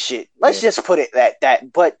niggas ain't shit. Let's Yeah. just put it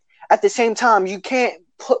that. But at the same time, you can't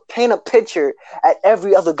paint a picture at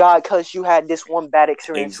every other guy because you had this one bad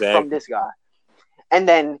experience from Exactly. this guy, and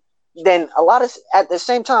then a lot of at the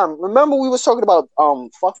same time. Remember, we was talking about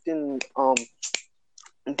fucking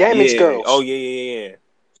damaged Yeah. Oh, girls. yeah, yeah, yeah.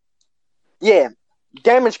 Yeah,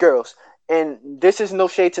 damaged girls, and this is no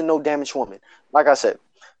shade to no damaged woman. Like I said,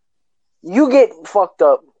 you get fucked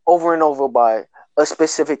up over and over by a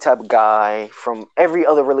specific type of guy from every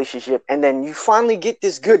other relationship, and then you finally get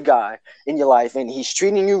this good guy in your life, and he's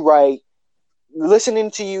treating you right, listening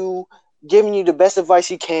to you, giving you the best advice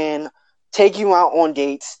he can, take you out on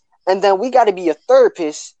dates, and then we got to be a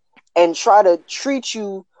therapist and try to treat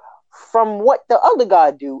you from what the other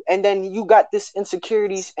guy do, and then you got this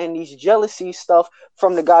insecurities and these jealousy stuff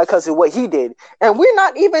from the guy because of what he did, and we're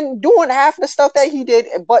not even doing half the stuff that he did,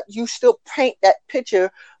 but you still paint that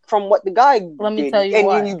picture from what the guy Let me did, tell you and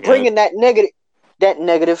then why. you bring Yeah. in that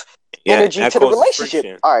negative Yeah. energy That to the causes relationship.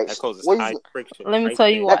 friction. All right, That causes what high you, friction Let me right tell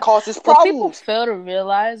you there. that why. causes What people problems. fail to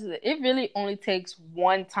realize is that it really only takes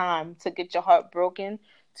one time to get your heart broken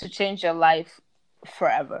to change your life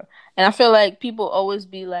forever. And I feel like people always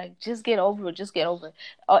be like, just get over it, just get over it.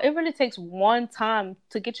 It really takes one time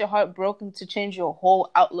to get your heart broken to change your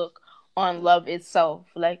whole outlook on love itself.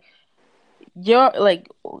 Like, your like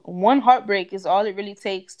one heartbreak is all it really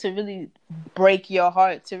takes to really break your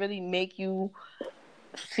heart, to really make you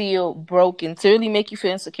feel broken, to really make you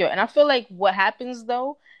feel insecure. And I feel like what happens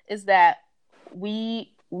though is that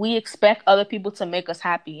we expect other people to make us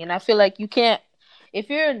happy. And I feel like you can't, if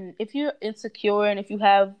you're insecure and if you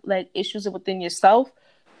have like issues within yourself,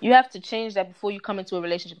 you have to change that before you come into a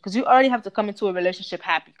relationship, because you already have to come into a relationship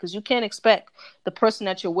happy, because you can't expect the person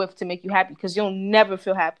that you're with to make you happy, because you'll never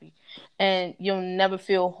feel happy and you'll never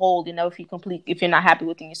feel whole, you never feel complete if you're not happy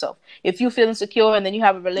within yourself. If you feel insecure and then you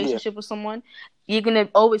have a Yeah, relationship with someone, you're gonna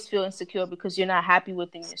always feel insecure because you're not happy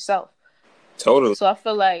within yourself. Totally. So I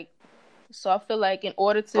feel like in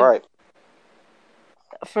order to right.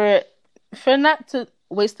 for for not to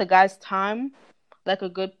waste a guy's time, like a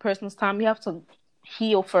good person's time, you have to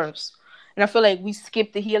heal first. And I feel like we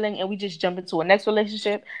skip the healing and we just jump into a next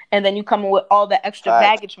relationship, and then you come in with all that extra Facts.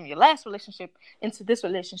 baggage from your last relationship into this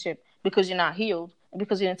relationship because you're not healed and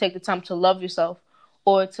because you didn't take the time to love yourself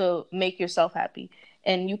or to make yourself happy.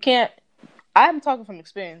 And you can't. I'm talking from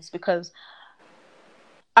experience because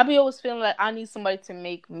I be always feeling like I need somebody to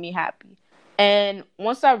make me happy. And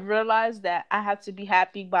once I realized that I have to be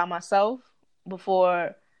happy by myself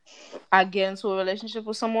before I get into a relationship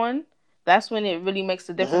with someone, that's when it really makes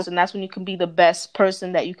a Hmm. difference. And that's when you can be the best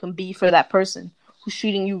person that you can be for that person who's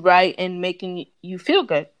treating you right and making you feel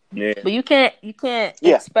good. Yeah. But you can't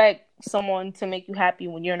Yeah, expect someone to make you happy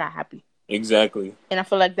when you're not happy. Exactly. And I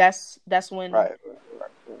feel like that's when Right.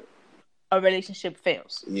 a relationship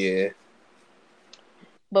fails. Yeah.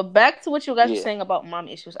 But back to what you guys were Yeah. saying about mom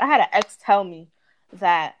issues. I had an ex tell me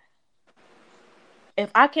that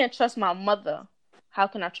if I can't trust my mother, how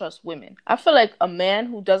can I trust women? I feel like a man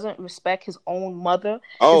who doesn't respect his own mother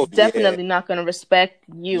is Oh yeah. definitely not going to respect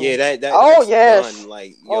Yeah, you. Oh that's yes. done.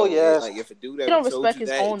 Like, Oh yo, yes. like if a dude He ever don't told respect you his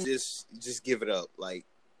that, own. just give it up. Like,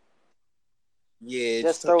 yeah, just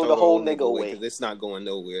Just throw throw the the whole whole nigga nigga away away. because it's not going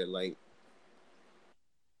nowhere. Like,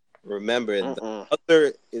 remember, the Mm-mm.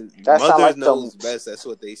 That sound mother like some knows best. That's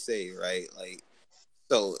what they say, right? Like,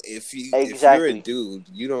 so if you're a exactly. dude,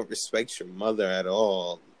 you don't respect your mother at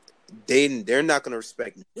all. They're not gonna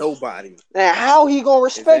respect nobody. Now how he gonna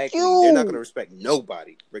respect Exactly, they're not gonna you, respect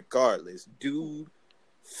nobody, regardless, dude,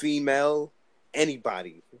 female,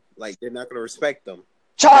 anybody. Like they're not gonna respect them.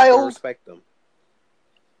 Not gonna child? respect them.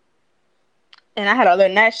 And I had to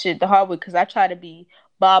learn that shit the hard way because I tried to be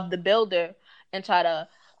Bob the Builder and try to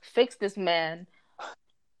fix this man.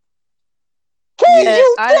 Can Yeah. And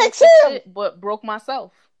you I didn't fix fix him? it, but broke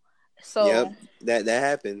myself. Yep. So, That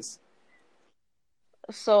happens.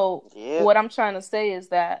 so Yeah. what I'm trying to say is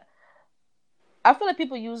that I feel like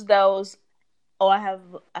people use those. Oh, I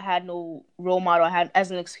had no role model. I had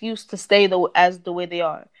as an excuse to stay as the way they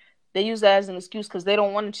are. They use that as an excuse because they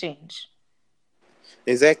don't want to change.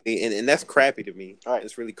 Exactly, and that's crappy to me. Right.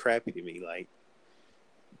 It's really crappy to me. Like,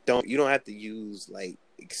 you don't have to use like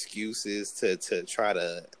excuses to try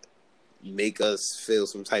to make us feel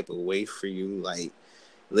some type of way for you. Like,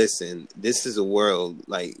 listen, this is a world.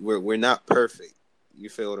 Like, we're not perfect. You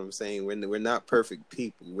feel what I'm saying? We're not perfect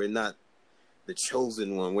people. We're not the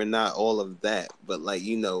chosen one. We're not all of that. But like,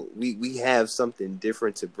 we have something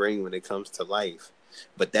different to bring when it comes to life.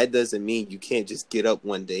 But that doesn't mean you can't just get up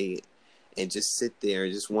one day and just sit there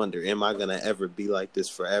and just wonder, am I gonna ever be like this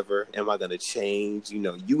forever? Am I gonna change?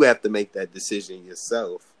 You have to make that decision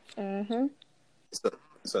yourself. Mm-hmm. So,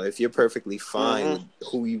 so if you're perfectly fine with Mm-hmm.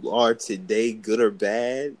 who you are today, good or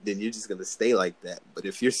bad, then you're just gonna stay like that. But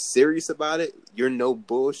if you're serious about it, you're no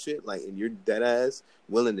bullshit, like, and you're dead ass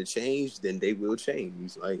willing to change, then they will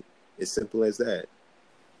change. Like, as simple as that.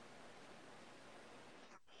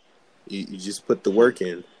 You just put the work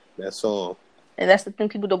in. That's all. And that's the thing.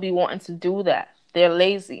 People don't be wanting to do that. They're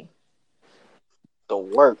lazy. The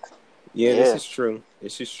work. Yeah, this Yeah. is true.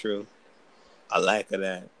 This is true. A lack of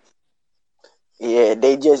that. Yeah.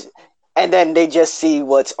 And then they just see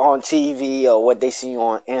what's on TV or what they see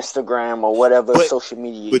on Instagram or whatever But social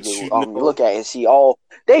media but you look at and see, oh,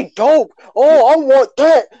 they dope. Oh, I want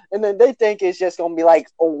that. And then they think it's just gonna be like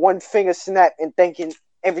a one finger snap and thinking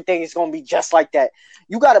everything is gonna be just like that.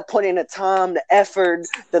 You gotta put in the time, the effort,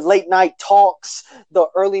 the late night talks, the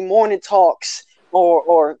early morning talks,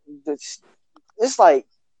 or it's like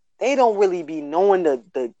they don't really be knowing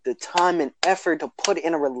the time and effort to put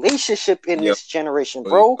in a relationship in yo, this generation, yo,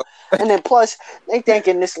 bro. And then plus they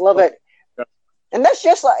thinking this love at, and that's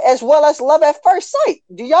just like, as well as love at first sight.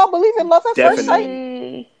 Do y'all believe in love at first sight?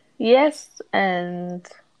 definitely. Yes and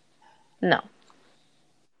no.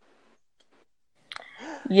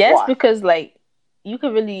 Yes, Why? because like you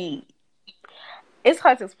could really. It's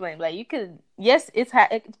hard to explain. Like you could. Yes, it's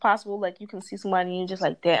possible. Like you can see somebody and you're just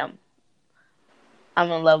like, damn,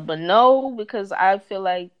 I'm in love. But no, because I feel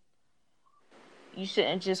like you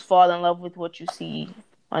shouldn't just fall in love with what you see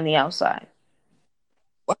on the outside.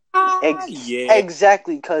 Yeah.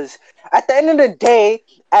 Exactly, because at the end of the day,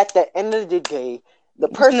 the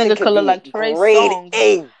This person nigga could could look be like Trey grade Songz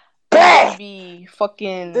A and then bad. be This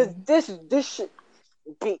fucking. this this should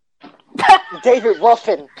be David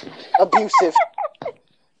Ruffin abusive.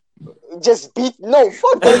 Just beat no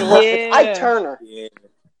fuck David Ruffin. Ike Yeah. Turner. Yeah.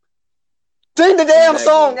 Sing the damn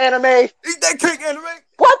song, Exactly. anime. Eat that cake, anime.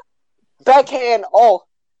 What? Backhand all.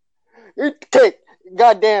 Okay.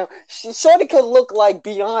 Goddamn. Shorty could look like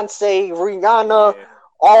Beyonce, Rihanna, Yeah.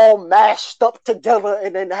 all mashed up together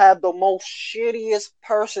and then have the most shittiest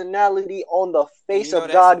personality on the And face of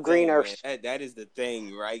that's the God green thing, man. earth. That is the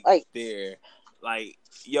thing right Like, there. Like,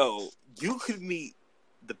 yo, you could meet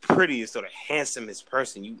the prettiest or the handsomest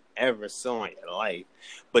person you ever saw in your life,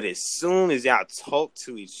 but as soon as y'all talk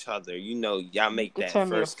to each other, y'all make Could that turn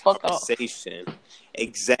me the first fuck off. conversation.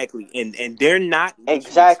 Exactly, and they're not what you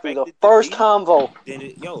exactly. The expect it to first be. convo. Then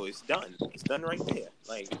it's done. It's done right there.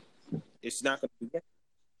 Like, it's not gonna be that.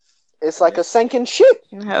 It's like Yeah. a sinking ship.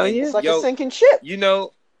 Hell And It's yeah. like a sinking ship.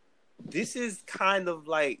 this is kind of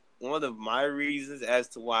like one of my reasons as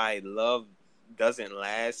to why love doesn't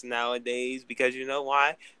last nowadays, because you know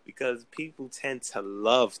why? Because people tend to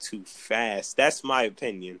love too fast. That's my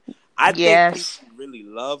opinion. I think Yes. people really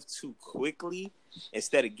love too quickly,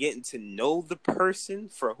 instead of getting to know the person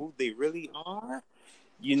for who they really are.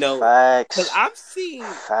 You know, because Facts.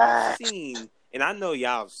 I've Facts. seen, and I know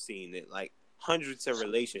y'all have seen it, like hundreds of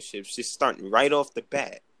relationships just starting right off the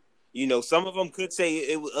bat. You know, some of them could say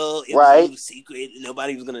it was a Right. little secret, and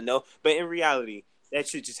nobody was gonna know, but in reality, that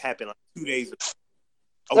shit just happened like 2 days, a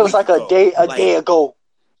It was week like a ago. day ago.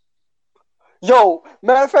 Yo,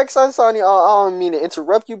 matter of fact, Sonny, I don't mean to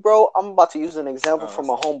interrupt you, bro. I'm about to use an example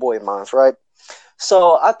from a homeboy of mine, right?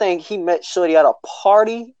 So I think he met Shorty at a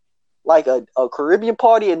party, like a Caribbean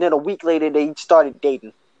party, and then a week later they started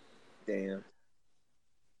dating. Damn.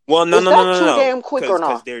 Well, no, Is that too damn quick or not?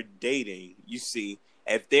 Because they're dating. You see,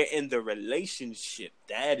 if they're in the relationship,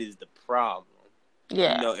 that is the problem.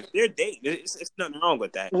 Yeah. You know, if they're dating, it's nothing wrong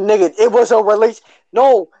with that. Nigga, it was a relation.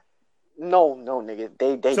 No, nigga.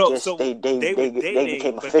 They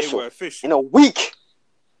became official in a week.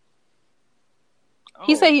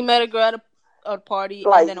 He said he met a girl at a party,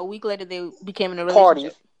 Like, and then a week later they became in a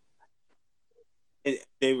relationship.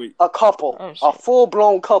 They were a couple, a full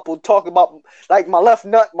blown couple, talking about like my left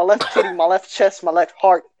nut, my left kitty, my left chest, my left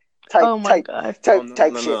heart. Type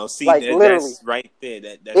shit. See, like literally, that's right there.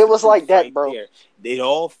 That's it was like that, bro. There. It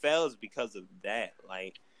all fails because of that.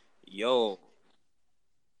 Like, yo.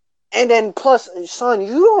 And then plus, son,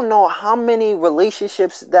 you don't know how many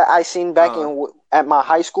relationships that I seen back at my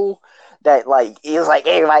high school. That like it was like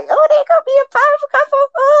everybody, oh, they gonna be a powerful couple,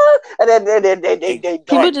 and then they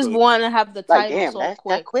people just want to have the title like, damn,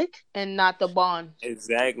 so quick and not the bond.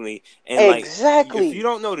 Exactly, and like if you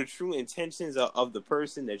don't know the true intentions of the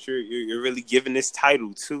person that you're really giving this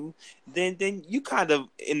title to, then you kind of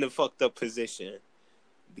in the fucked up position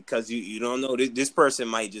because you don't know this person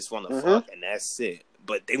might just want to fuck and that's it,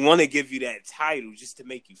 but they want to give you that title just to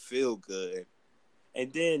make you feel good,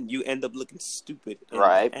 and then you end up looking stupid in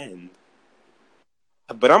the end.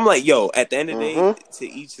 But I'm like, yo, at the end of the day, to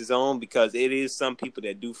each his own, because it is some people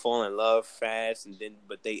that do fall in love fast,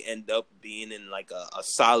 but they end up being in like a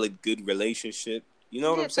solid, good relationship. You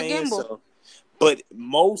know what I'm saying? So, but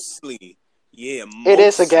mostly, it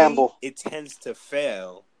is a gamble. It tends to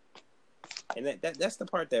fail, and that's the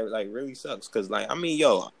part that like really sucks. Because like, I mean,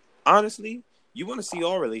 yo, honestly, you want to see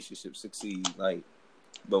all relationships succeed, like,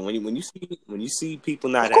 but when you see people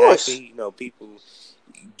not happy, you know, people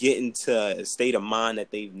get into a state of mind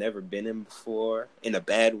that they've never been in before in a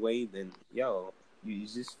bad way, then yo, you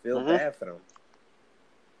just feel bad for them.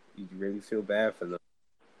 You really feel bad for them.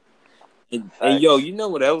 And yo, you know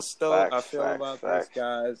what else though I feel about this,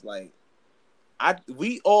 guys? Like,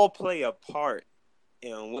 we all play a part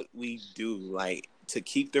in what we do, like to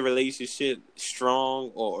keep the relationship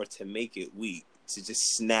strong or to make it weak, to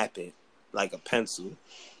just snap it like a pencil.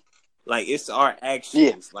 Like, it's our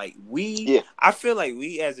actions. Like, I feel like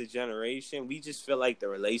we as a generation, we just feel like the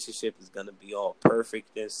relationship is going to be all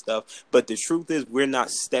perfect and stuff. But the truth is, we're not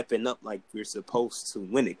stepping up like we're supposed to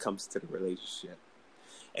when it comes to the relationship.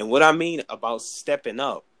 And what I mean about stepping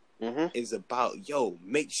up is about, yo,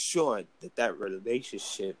 make sure that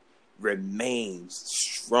relationship remains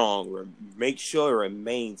strong. Make sure it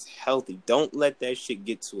remains healthy. Don't let that shit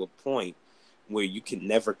get to a point where you can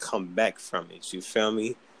never come back from it. You feel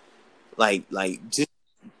me? Like, just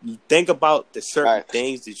think about the certain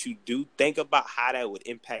things that you do. Think about how that would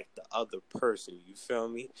impact the other person. You feel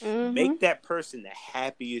me? Make that person the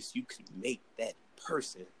happiest you can make that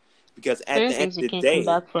person. Because at the end of the day,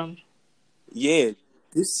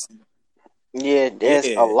 there's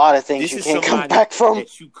a lot of things you can't come back from.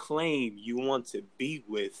 That you claim you want to be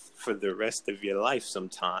with for the rest of your life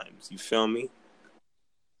sometimes. You feel me?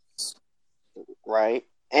 Right.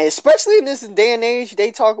 And especially in this day and age, they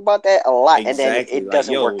talk about that a lot, and then it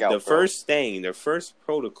doesn't work out. The first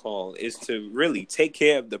protocol is to really take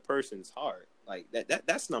care of the person's heart. Like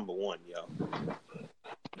that's number one, yo.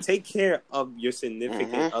 Take care of your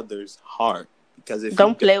significant other's heart, because if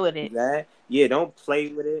don't play with it. Don't play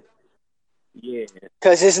with it. Yeah,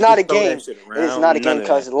 because it's not a game. It's not a game.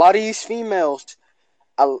 Because a lot of these females,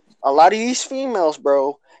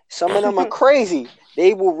 bro, some of them are crazy.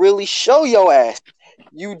 They will really show your ass.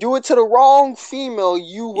 You do it to the wrong female,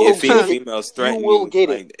 you will get it. Females threaten you. Will get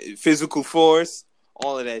it. Physical force,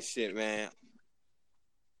 all of that shit, man.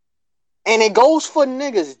 And it goes for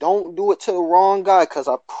niggas. Don't do it to the wrong guy, because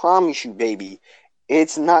I promise you, baby,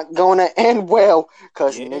 it's not gonna end well.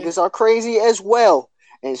 Because niggas are crazy as well,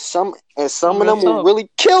 and some of them will really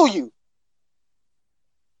kill you.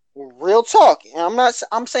 Real talk. And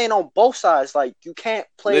I'm saying on both sides, like, you can't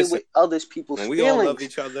play with others people's feelings. When we all love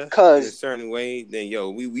each other in a certain way, then yo,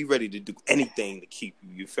 we ready to do anything to keep you.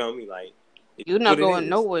 You feel me? Like, you're not going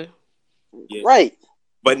nowhere. Yeah. Right.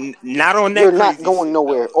 but not on that You're not crazy going shit,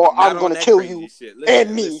 nowhere, though. or Not I'm on gonna that kill crazy you shit.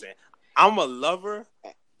 and me. Listen. I'm a lover,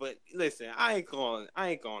 but listen, I ain't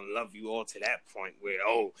gonna love you all to that point where,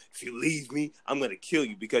 oh, if you leave me, I'm gonna kill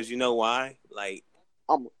you, because you know why? Like,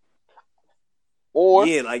 I'm, or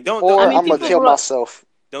yeah, like don't I or mean, don't I'm do gonna people kill that. grew up. myself.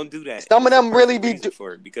 Don't do that. Some of It's a them really perfect be. reason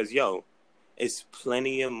for it, because yo, it's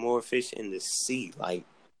plenty of more fish in the sea. Like,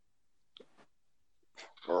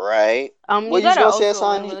 Right. You What you was gotta gonna say,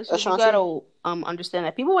 also in Ashanti? relationships, you Ashanti? gotta understand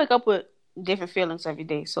that people wake up with different feelings every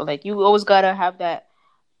day. So like, you always gotta have that.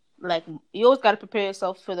 Like, you always gotta prepare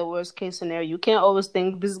yourself for the worst case scenario. You can't always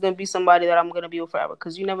think this is gonna be somebody that I'm gonna be with forever,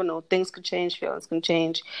 because you never know. Things could change, feelings can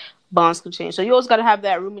change, bonds can change. So you always gotta have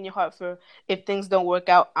that room in your heart for, if things don't work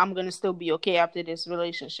out, I'm gonna still be okay after this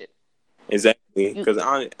relationship. exactly, You because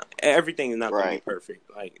everything is not gonna be Right. perfect.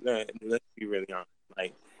 Like, let's be really honest.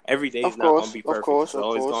 Like, every day is Of not gonna course. be Of perfect. course. There's Of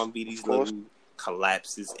always course. gonna be Of these course. little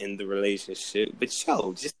collapses in the relationship. But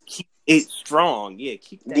yo, just keep it strong. Yeah,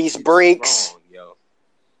 keep that These shit breaks. strong, yo.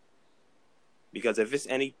 Because if it's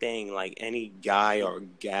anything, like any guy or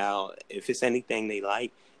gal, if it's anything they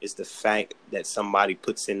like, it's the fact that somebody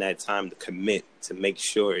puts in that time to commit to make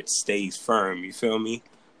sure it stays firm. You feel me?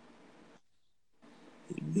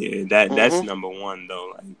 Yeah, that's Mm-hmm. number one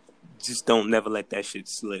though. Like, just don't never let that shit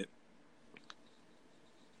slip.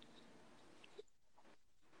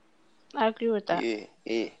 I agree with that. Yeah.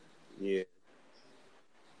 Yeah. Yeah,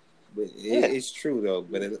 but Yeah. it's true though.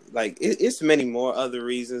 But it's many more other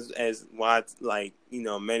reasons as why, like,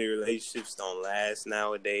 many relationships don't last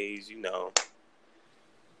nowadays.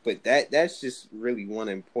 But that's just really one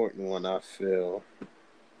important one, I feel.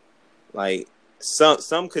 Like,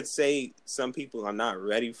 some could say some people are not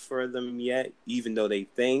ready for them yet, even though they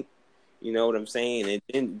think, you know what I'm saying? And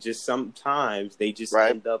then just sometimes they just Right.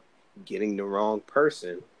 end up getting the wrong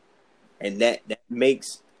person. And that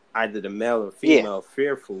makes either the male or Yeah. female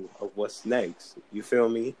fearful of what's next. You feel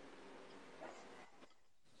me?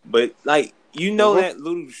 But like, Mm-hmm. that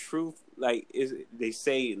little truth, like, they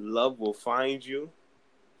say love will find you.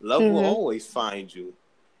 Love will Mm-hmm. always find you.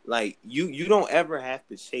 Like, you don't ever have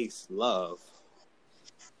to chase love.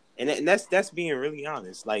 And that's being really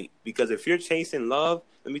honest. Like, because if you're chasing love,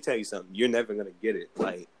 let me tell you something, you're never gonna get it.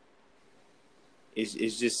 Like,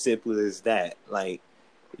 it's just simple as that. Like,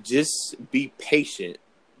 just be patient,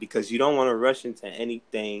 because you don't want to rush into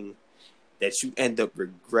anything that you end up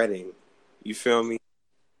regretting. You feel me?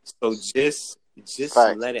 So just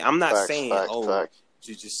Facts. let it. I'm not Facts. saying, Facts. oh, Facts.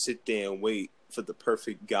 you just sit there and wait for the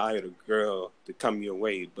perfect guy or the girl to come your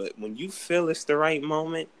way. But when you feel it's the right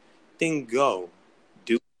moment, then go.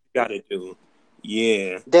 Do what you gotta do.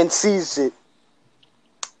 Yeah. Then seize it.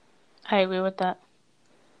 I agree with that.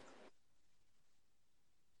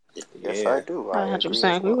 Yes, I Yeah. do. I I agree 100%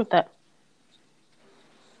 as agree well. with that.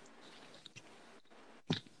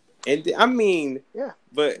 And I mean, Yeah.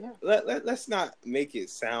 but Yeah. let's not make it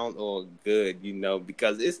sound all good,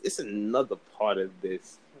 because it's another part of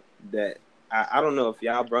this that I don't know if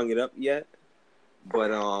y'all brung it up yet, but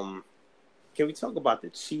can we talk about the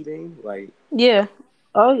cheating? Like, Yeah.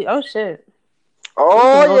 Oh shit. We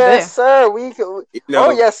can Oh go yes, there. sir. We can. you Oh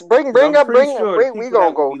know, yes. Bring. because Bring I'm up. pretty Bring. sure the Bring. We people gonna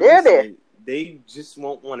that will go be there. There. listening, they just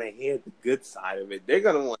won't want to hear the good side of it. They're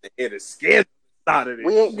gonna want to hear the scandal side of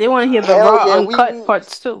We this ain't. They shit. want to hear the Hell raw, yeah. uncut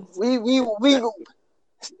parts too. We.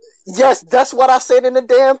 Yes, that's what I said in the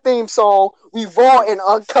damn theme song. We raw and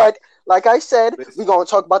uncut. Like I said, we Listen, gonna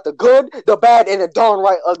talk about the good, the bad, and the darn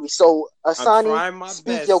right ugly. So, I'm Asani, trying my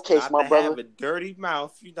speak your best case, not my to have brother. a dirty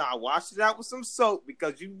mouth. I wash it out with some soap,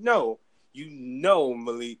 because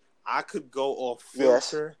Malik, I could go off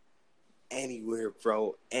Yes, filter anywhere,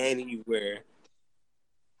 bro, anywhere.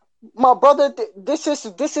 my brother. This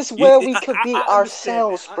is You, where we could be I understand that.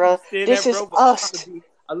 ourselves, I bruh. understand This that, is bro. But I'm trying to us. be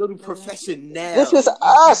a little This is professional.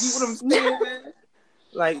 You get what I'm us. saying, man?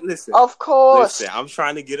 Like, Of listen. course, I'm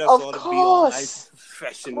trying to get us of all to be all nice and course, of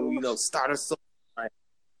professional. course. Start us off right.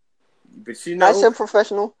 But Nice and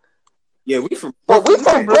professional. yeah, we from But we Brooklyn,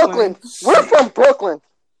 From from man. Brooklyn. Brooklyn. We're Shit. from Brooklyn.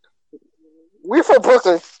 We're from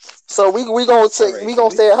Brooklyn. So we gonna All say right, we so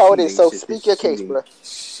gonna say this it how it is. cheating So shit, speak your case, bro.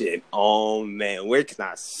 Oh man, where can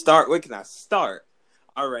I start?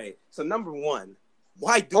 All right, so number one,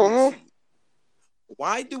 why do we Mm-hmm. cheat?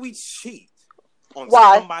 Why do we cheat on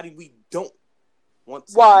Why? somebody we don't want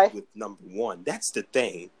to be Why? with? Number one, that's the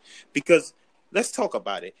thing. Because let's talk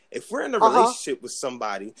about it. If we're in a Uh-huh. relationship with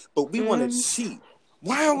somebody, but we want to Mm. cheat,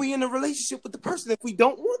 why are we in a relationship with the person if we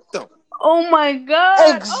don't want them? Oh my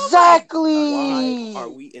god. Oh my god. Why are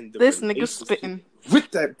Exactly. we in the This nigga relationship spitting.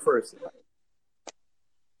 with that person?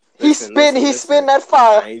 He Listen, spin listen, he spin listen. that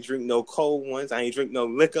fire. I ain't drink no cold ones. I ain't drink no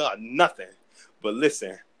liquor or nothing. But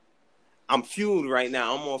listen, I'm fueled right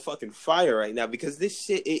now. I'm on fucking fire right now because this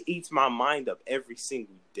shit, it eats my mind up every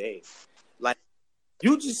single day. Like,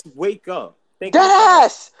 you just wake up thinking about,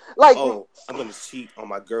 Yes, like oh, I'm gonna cheat on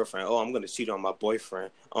my girlfriend. Oh, I'm gonna cheat on my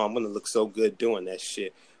boyfriend. Oh, I'm gonna look so good doing that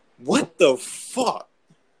shit. What the fuck?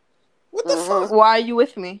 What the fuck? Why are you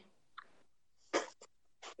with me?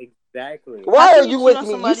 Exactly. How why are can you you cheat with on me?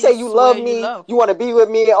 You somebody you say you love swear you me, love? you want to be with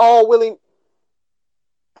me, all willing.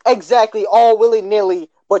 Exactly, all willy nilly,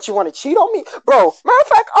 but you want to cheat on me, bro. Matter of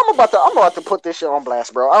fact, I'm about to put this shit on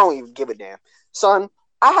blast, bro. I don't even give a damn, son.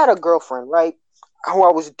 I had a girlfriend, right, who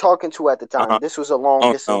I was talking to at the time. Uh-huh. This was a long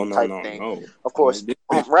Oh, distance type thing, no. of course,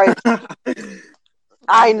 Oh, right? Long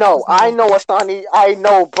distance I love. know, Asani. I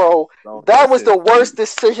know, bro. long That was the distance. worst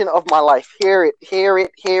decision of my life. Hear it, hear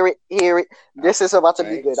it, hear it, hear it. This is about to be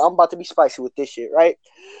Right? good. I'm about to be spicy with this shit, right?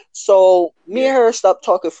 So me Yeah. and her stopped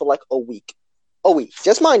talking for like a week. A week.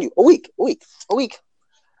 Just mind you, a week.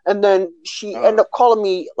 And then she ended up calling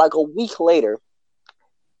me like a week later.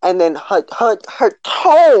 And then her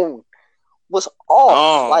tone was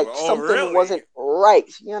off. Like something Really? wasn't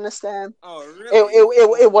right. You understand? Oh, It, really?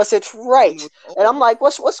 it, it wasn't right. Tone was And I'm off. like,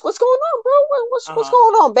 what's going on, bro? What's Uh-huh.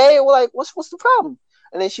 going on, babe? Like, what's the problem?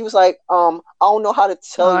 And then she was like, I don't know how to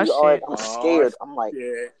tell Oh you. All right, shit. I'm Oh, scared. I'm like,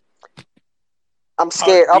 shit. I'm Heart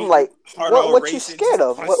scared. I'm beating, like, heart all what you racing, scared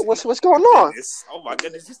just of? punching. What's going on? Goodness. Oh, my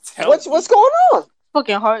goodness. Just tell What's me. going on?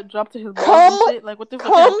 Fucking heart dropped to his balls Come and shit. Like what the fuck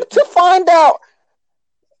come happened? to find out.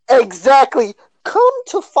 Exactly. Come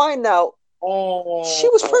to find out, she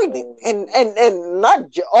was pregnant, and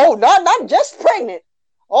not just pregnant.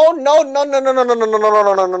 Oh no.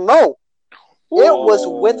 It was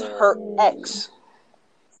with her ex.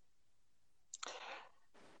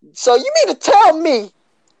 So you mean to tell me,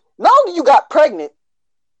 not only you got pregnant,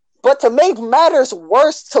 but to make matters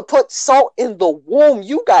worse, to put salt in the womb,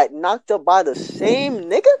 you got knocked up by the same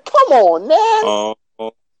nigga? Come on, man. Oh,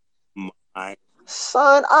 my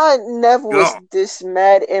Son, I never was God. this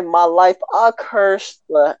mad in my life. I cursed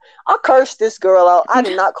this girl out. I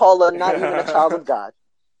did not call her not even a child of God.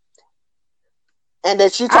 And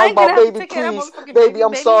then she I talking ain't gonna about, have to baby, take care of that please, motherfucking baby,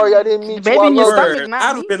 I'm sorry, I didn't The mean to. baby I in your love you. stomach, Word. not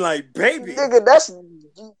I'd have me. been like, baby, Nigga, that's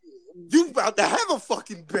you about to have a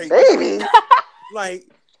fucking baby. baby. Like,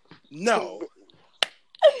 no.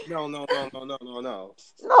 No.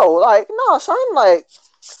 No, like, no, son, like,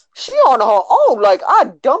 she on her own. Like,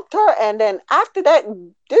 I dumped her, and then after that,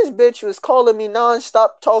 this bitch was calling me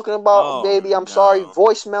nonstop, talking about, Oh, baby, I'm sorry, no.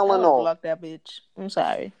 voicemail I and would have all. blocked that bitch. I'm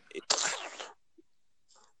sorry.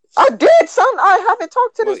 I did, son. I haven't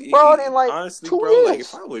talked to Well, this broad in like honestly, 2 bro, like,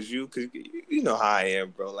 if years. I was you, because you know how I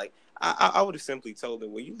am, bro, like, I would have simply told her,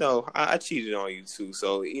 well, you know, I cheated on you too,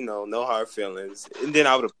 so, you know, no hard feelings. And then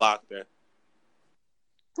I would have blocked her.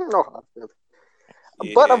 No hard feelings.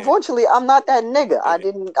 But Yeah. unfortunately, I'm not that nigga. I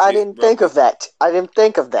Yeah, didn't bro. think of that. I didn't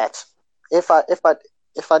think of that. If I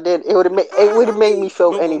did, it would have I made me mean,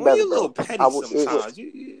 feel but any when better, you're a little bro. petty sometimes,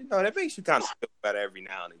 you know, that makes you kind of feel better every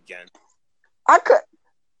now and again. I could.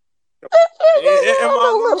 Am I A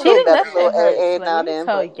wrong? little Cheating, better, that a shit little hurts. and Like, now let me then,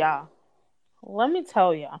 tell but y'all. Let me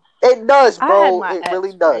tell y'all. it does, I had bro. my It really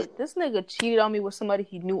ex, does. right? This nigga cheated on me with somebody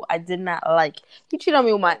he knew I did not like. He cheated on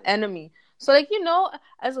me with my enemy. So, like, you know,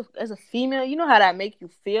 as a female, you know how that make you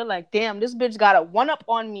feel? Like, damn, this bitch got a one up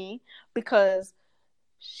on me because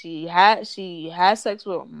she had sex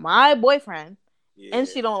with my boyfriend, and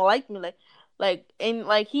she don't like me. Like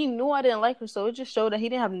he knew I didn't like her, so it just showed that he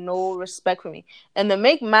didn't have no respect for me. And to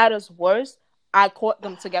make matters worse, I caught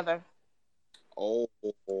them together. Oh,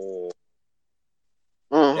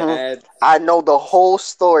 Mm-hmm. I know the whole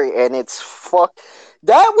story, and it's fuck.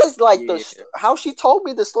 That was like how she told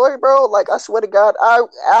me the story, bro. Like, I swear to God, I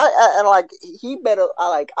and like he better.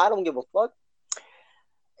 I don't give a fuck.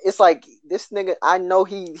 It's like this nigga. I know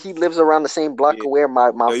he lives around the same block yeah. of where my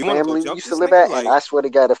Yo, you want to go family jump used to this live nigga? at, Like, and I swear to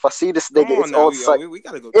God, if I see this come nigga, on it's now, on yo, sight. we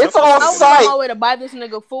gotta go It's jump this on I nigga was on sight. my way to buy this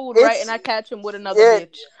nigga food, right? And I catch him with another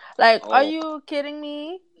bitch. Like, are you kidding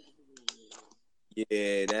me?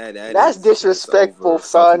 Yeah, That's that's over disrespectful,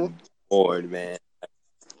 son. fucking board, man.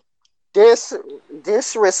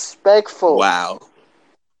 Disrespectful. Wow.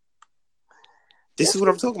 This is what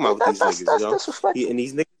I'm talking about with these niggas, That's yo. disrespectful. And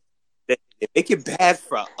these niggas, they make it bad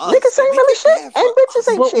for us. Niggas They ain't make really it shit, bad and for bitches us.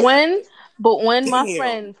 ain't But shit. when my Damn.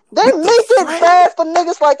 friend, They With the make it friend? bad for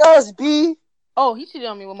niggas like us, B. oh, he cheated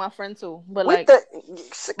on me with my friend too. But With like, the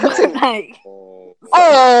but continue. like, Oh,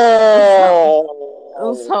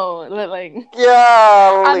 so like,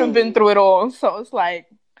 I done been golly. through it all. So it's like,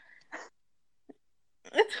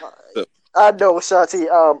 I know, Shanti.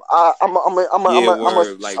 Yeah,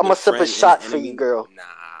 word. Like I'm the a sip a friend and the shot for you, enemy. girl.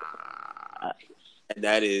 Nah.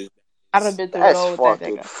 That is I done been through it That's all with that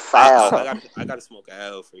fucking nigga. foul. I So gotta smoke a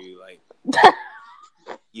L for you, like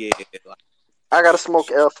yeah, like I gotta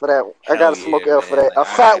smoke L for that. I hell gotta smoke yeah, L for man. that. Like A I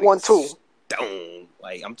got fat that nigga one too. stone.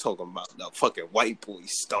 Like I'm talking about the fucking white boy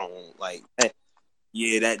stone. Like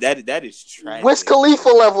yeah, that is Wiz tragic. Khalifa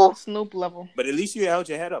level. Snoop level. But at least you held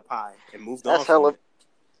your head up high and moved on That's from hella it.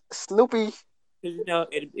 Snoopy. 'Cause, you know,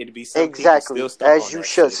 it'd be some people Exactly, still stuck as on you that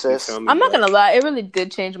should, shit. You sis. feel me? I'm not But gonna lie, it really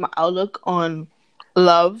did change my outlook on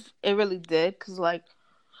love. It really did, cause like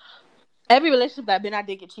every relationship that I've been, I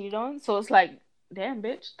did get cheated on. So it's like, damn,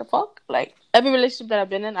 bitch, the fuck. Like every relationship that I've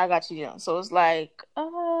been in, I got cheated on. So it's like,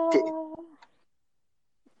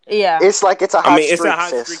 yeah. It's like it's a I hot mean, it's a streak, hot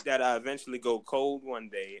sis. streak that eventually go cold one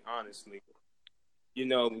day. Honestly, you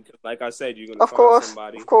know, because like I said, you're gonna Of find course,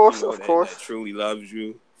 somebody, of course, you know, of course. that truly loves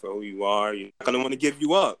you for who you are. You're not gonna want to give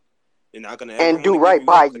you up. You're not gonna ever And want do to give right you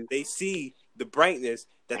by up because you. they see the brightness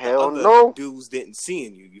that the Hell other no. dudes didn't see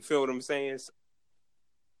in you. You feel what I'm saying? So,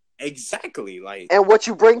 exactly. Like, And what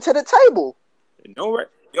you bring to the table. no, right?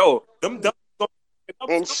 Yo, them dumb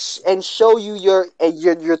And show you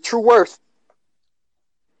your true worth.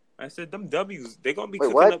 I said them W's, they're gonna be Wait,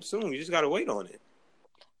 cooking what? up soon. You just gotta wait on it.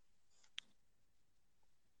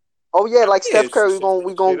 Oh yeah, like Yeah, Steph Curry, shift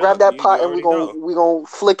we that gonna shit grab up. that You pot and already know. we gonna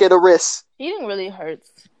flick it a wrist. Cheating really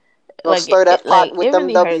hurts. Gonna Like stir that pot with it them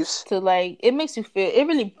really W's. hurts to like. It makes you feel. It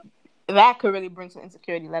really that could really bring some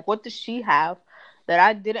insecurity. Like, what does she have that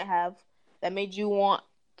I didn't have that made you want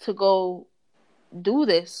to go do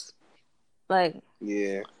this? Like,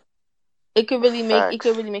 Yeah. it could really make Facts.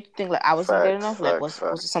 you think like I wasn't good enough. Like, was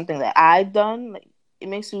Facts. it something that I done? Like, it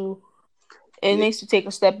makes you makes you take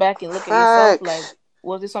a step back and look at yourself. Like, Facts.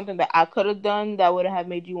 was it something that I could have done that would have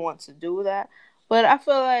made you want to do that? But I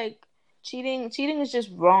feel like cheating is just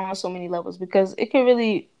wrong on so many levels because it could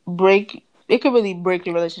really break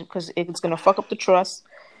your relationship because it's gonna fuck up the trust.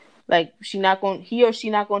 Like he or she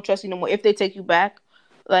not gonna trust you no more. If they take you back,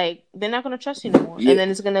 like they're not gonna trust you no more. Yeah. And then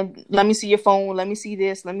it's gonna let me see your phone, let me see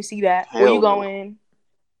this, let me see that. Hell Where you no. going?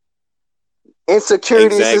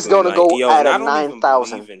 Insecurities is gonna Like, go yo, at and a I don't even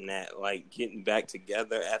 9,000. believe in that. Like, getting back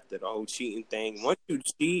together after the whole cheating thing. Once you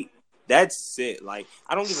cheat, that's it. Like,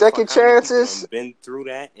 I don't give a Second fuck how many people chances. have been through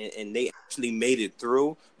that and they actually made it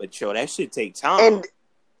through. But, yo, that shit take time. And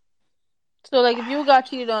so, like, if you got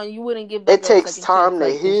cheated on, you wouldn't give that it girl a takes second time chance. to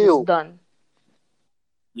Like, it's heal. just done.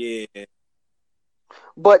 Yeah.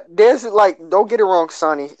 But there's like, don't get it wrong,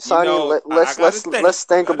 Sonny. Sonny, You know, let's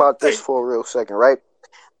think about this for a real second, right?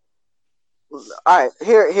 All right,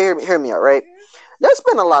 hear me out, right? There's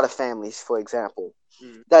been a lot of families, for example,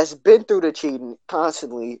 that's been through the cheating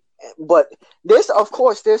constantly, but of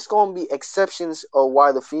course, there's going to be exceptions of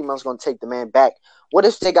why the female's going to take the man back. What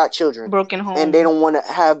if they got children Broken home. and they don't want to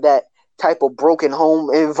have that type of broken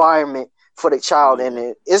home environment for the child,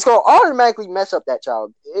 and it's going to automatically mess up that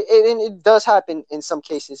child. And it does happen in some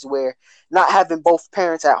cases where not having both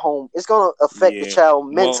parents at home is going to affect the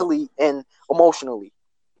child mentally and emotionally.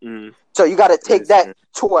 So you got to take that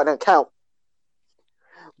to an account.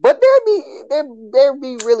 But there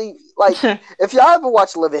be really, like, if y'all ever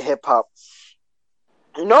watch Living Hip Hop,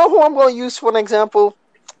 you know who I'm going to use for an example?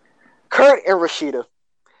 Kurt and Rashida.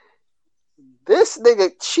 This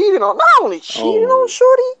nigga not only cheated on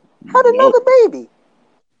Shorty, had another baby.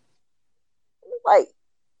 Like,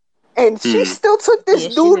 and she still took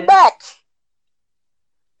this dude back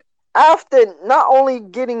after not only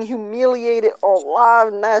getting humiliated on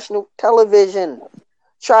live national television,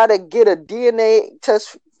 try to get a DNA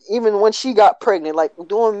test even when she got pregnant, like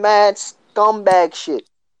doing mad scumbag shit.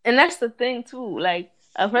 And that's the thing too. Like,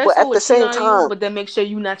 a person But at would the same cheat on time, you, but then make sure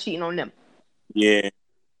you're not cheating on them. Yeah.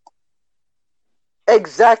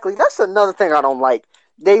 Exactly. That's another thing I don't like.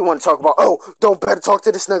 They want to talk about, oh, don't better talk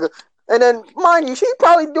to this nigga. And then, mind you, she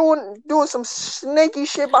probably doing some snaky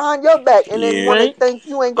shit behind your back, and then want to think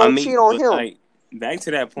you ain't gonna cheat on him. Like, back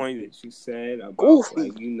to that point that you said about, Goofy.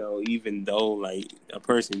 like, you know, even though, like, a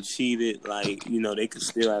person cheated, like, you know, they could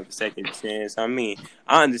still have a second chance. I mean,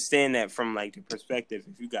 I understand that from, like, the perspective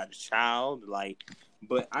if you got a child, like,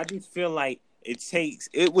 but I just feel like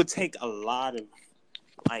it would take a lot of,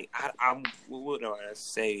 like, what do I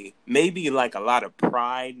say? Maybe, like, a lot of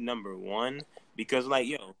pride, number one, because, like,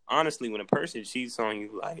 yo, honestly, when a person cheats on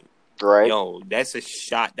you, like, yo, that's a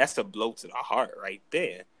shot, that's a blow to the heart right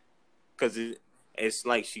there. Because it's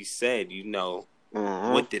like she said, you know,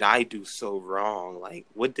 what did I do so wrong? Like,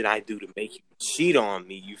 what did I do to make you cheat on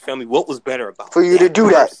me? You feel me? What was better about for you to do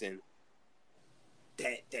person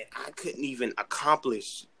that I couldn't even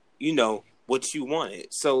accomplish, you know, what you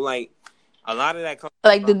wanted? So, like, a lot of that comes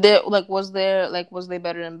like, was they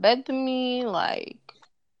better in bed than me? Like,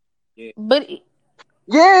 but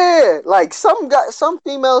Yeah, like some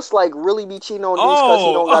females like really be cheating on dudes because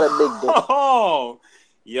he don't got a big dick, Oh,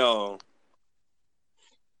 yo,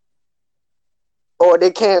 or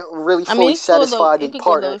they can't really I mean, fully it could go satisfy it the could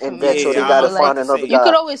go the partner way for in bed, men so they yeah, too, I gotta but was about find like to say another you that.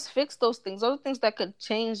 guy. could always fix those things. Those are things that could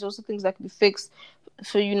change. Those are things that could be fixed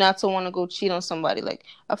for you not to want to go cheat on somebody. Like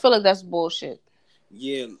I feel like that's bullshit.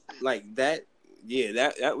 Yeah, like that. Yeah,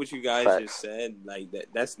 that what you guys just Facts. said. Like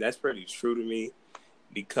that's pretty true to me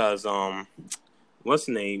because what's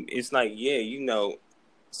the name? It's like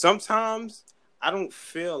sometimes I don't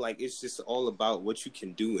feel like it's just all about what you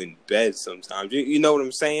can do in bed. Sometimes you know what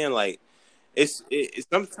I'm saying? Like it's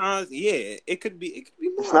sometimes it could be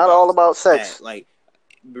It's more not all about about that. sex. Like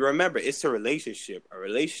remember, it's a relationship. A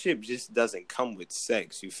relationship just doesn't come with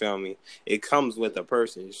sex. You feel me? It comes with a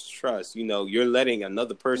person's trust. You're letting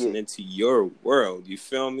another Yeah. person into your world. You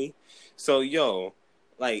feel me? So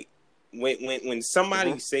like when Hmm.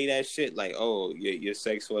 somebody say that shit, like, oh, your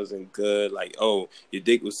sex wasn't good, like, oh, your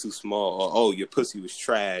dick was too small, or oh, your pussy was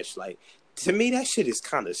trash, like, to me that shit is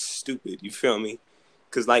kind of stupid. You feel me?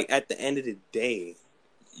 Because like at the end of the day,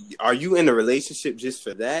 are you in a relationship just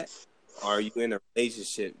for that? Or are you in a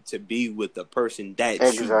relationship to be with the person that you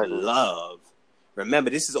Exactly. love? Remember,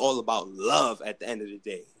 this is all about love at the end of the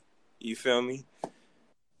day. You feel me?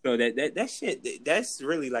 So that shit, that's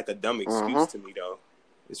really like a dumb excuse Hmm. to me, though.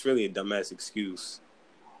 It's really a dumbass excuse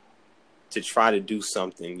to try to do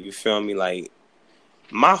something. You feel me? Like,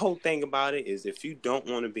 my whole thing about it is if you don't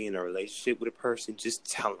want to be in a relationship with a person, just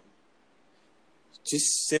tell them.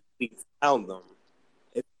 Just simply tell them.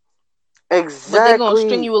 But they're gonna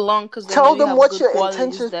string Exactly. you along because they know Tell you them have what good your qualities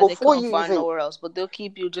intentions that they before couldn't you find even. nowhere else. But they'll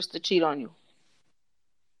keep you just to cheat on you.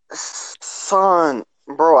 Son,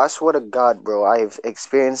 bro, I swear to God, bro, I've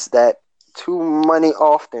experienced that too many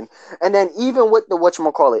often. And then even with the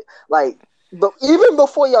whatchamacallit, like, but even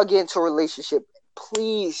before y'all get into a relationship,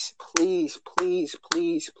 please, please, please,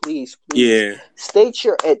 please, please, please Yeah. state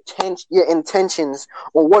your intentions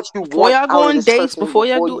or what you Before want y'all go out of on this dates, person before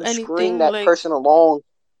y'all before do you string anything, that like person along.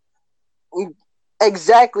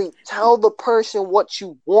 Exactly. Tell the person what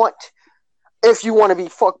you want if you want to be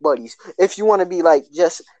fuck buddies, if you want to be like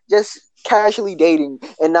just casually dating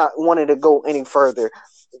and not wanting to go any further,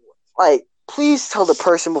 like please tell the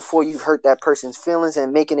person before you hurt that person's feelings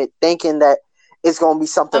and making it thinking that it's going to be I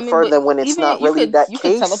something mean, but further when it's even not really that you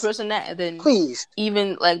could tell a case. person that, and then Please.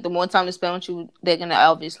 even like the more time they spend with you, they're gonna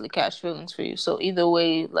obviously catch feelings for you. So either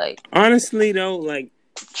way, like Honestly, though, like,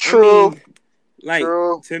 I True. mean, like,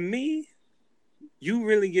 True. to me, you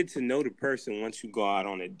really get to know the person once you go out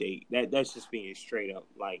on a date. That's just being straight up.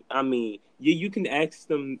 Like, I mean, you can ask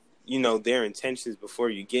them, their intentions before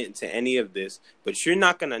you get into any of this, but you're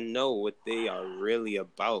not gonna know what they are really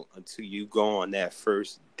about until you go on that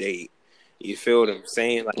first date. You feel what I'm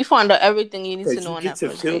saying? Like, you find out everything you need to because know you on get that to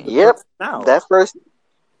first feel date. the Yep. person out. That first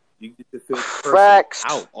You get to feel the person facts.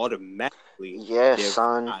 out automatically. Yes, Their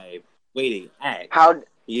son. vibe, the way they act, How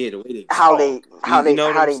yeah, the way they how talk. they You, how you they know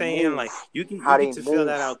what how I'm they saying? move. Like you How get they to feel move.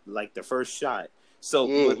 that out like the first shot. So,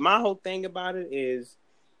 Yeah. but my whole thing about it is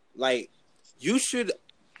like you should.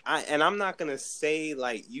 I'm not gonna say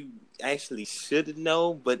like you actually should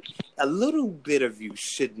know, but a little bit of you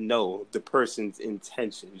should know the person's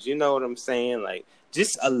intentions. You know what I'm saying? Like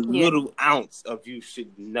just a Yeah. little ounce of you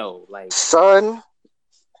should know. Like Son,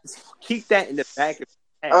 keep that in the back of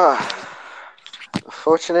your head. Like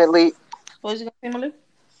unfortunately, What was you gonna say, Malik?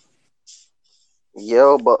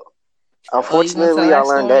 yo, but Oh, you gonna tell unfortunately, I that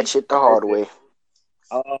learned that story? shit the hard way.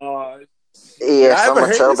 Uh, did I Yes, I'm ever gonna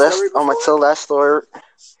heard tell this that. story I'm gonna before? tell that story.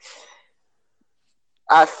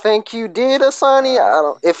 I think you did, Asani. I Alright.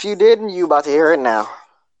 don't. If you didn't, you about to hear it now.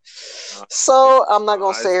 Uh, So I'm not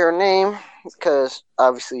gonna say it's- her name because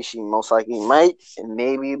obviously she most likely might and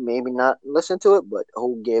maybe not listen to it. But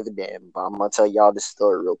who gave a damn? But I'm gonna tell y'all this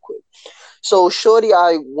story real quick. So Shorty,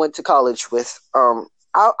 I went to college with.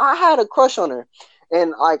 I had a crush on her,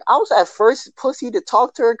 and like I was at first pussy to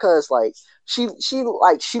talk to her because like she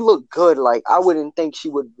looked good. Like I wouldn't think she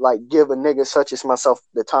would like give a nigga such as myself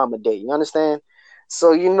the time of day. You understand?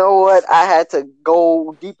 So you know what? I had to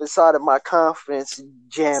go deep inside of my confidence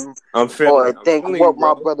gem I'm feeling or it. I'm think feeling you, what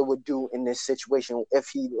my bro. brother would do in this situation if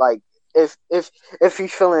he like if he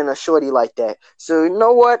feeling a shorty like that. So you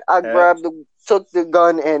know what? I Yeah. took the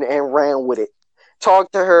gun and ran with it.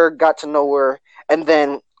 Talked to her, got to know her, and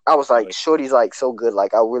then I was like, Like, shorty's like so good,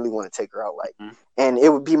 like I really want to take her out, like, mhm. and it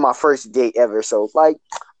would be my first date ever. So like,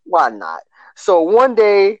 why not? So one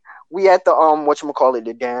day we at the whatchamacallit,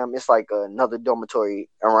 the dam. It's like another dormitory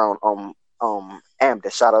around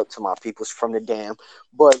Amda. Shout out to my peoples from the dam.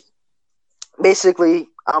 But basically,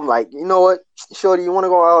 I'm like, you know what, Shorty, you want to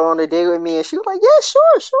go out on a date with me? And she was like, yeah,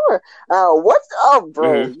 sure, sure. What's up,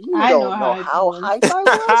 bro? Mhm. You I know don't know how it how was. hyped I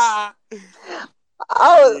was.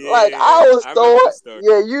 I was like, Yeah, I was I remember so, the story.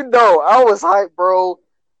 yeah, you know, I was hyped, bro,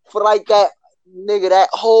 for like that nigga that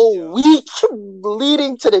whole Yeah. week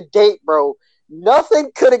leading to the date, bro.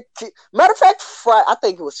 Nothing could have. Matter of fact, I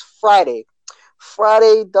think it was Friday.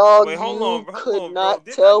 Friday, dog. Wait, You hold could on, bro. not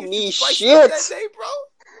Didn't I tell get you me spiced up shit. that day, bro?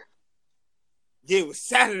 Yeah, it was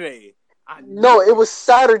Saturday. I No, knew it it. was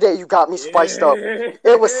Saturday. You got me spiced up.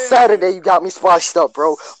 It was Yeah. Saturday. You got me spiced up,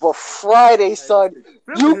 bro. But Friday, Hey, this son, nigga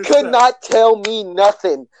feeling you could himself. not tell me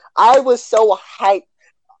nothing. I was so hyped.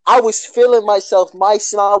 I was feeling myself. My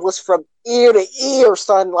smile was from ear to ear,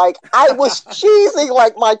 son. Like I was cheesing,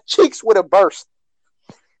 like my cheeks would have burst.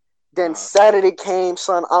 Then Nah, Saturday came,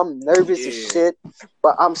 son. I'm nervous as yeah. shit,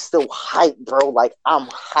 but I'm still hyped, bro. Like I'm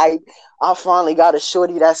hyped. I finally got a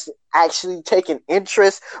shorty that's actually taking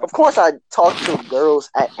interest. Of course, I talked to girls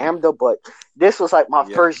at AMDA, but this was like my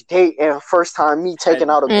Yeah. first date and first time me Had taking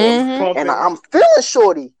the out a girl, pulse Mm-hmm. and pumping. I'm feeling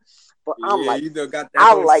shorty. But I'm Yeah, like, you know, got that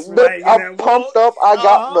I whole like, swag in I'm that walk. pumped up. I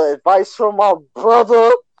got the advice from my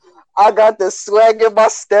brother. I got the swag in my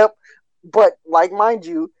step. But like, mind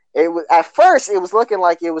you, it was at first it was looking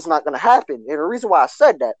like it was not going to happen, and the reason why I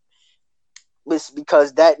said that was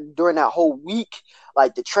because that during that whole week,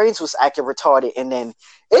 like the trains was acting retarded, and then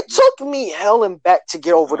it took me hell and back to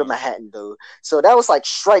get over to Manhattan, dude. So that was like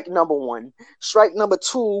strike number one. Strike number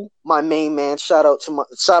two, my main man. Shout out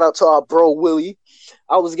to our bro Willie.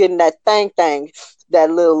 I was getting that thing,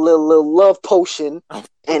 that little love potion, I'm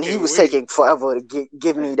and he fucking was weak. taking forever to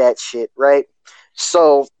give me that shit, right?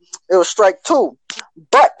 So it was strike two,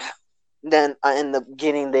 but then I ended up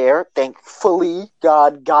getting there. Thankfully,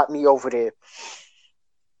 God got me over there.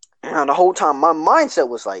 And the whole time, my mindset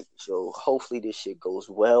was like, "So hopefully this shit goes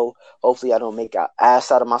well. Hopefully I don't make an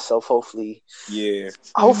ass out of myself. Hopefully, Yeah.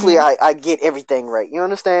 hopefully I get everything right. You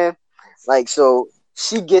understand? Like, so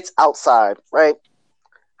she gets outside, right?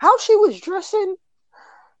 How she was dressing,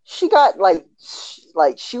 she got like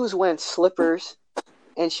she was wearing slippers,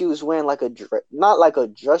 and she was wearing like a not like a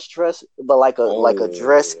dress, but like a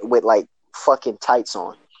dress Oh. with like fucking tights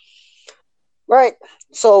on, right?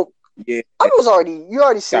 So Yeah. you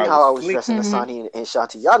already seen That how was I was fleek. dressing, Asani and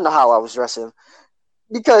Shanti. Y'all know how I was dressing.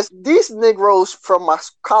 Because these Negroes from my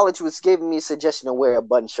college was giving me a suggestion to wear a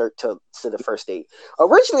button shirt to the first date.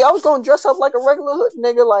 Originally, I was going to dress up like a regular hood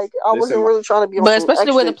nigga. Like, I wasn't Listen, really trying to be on But some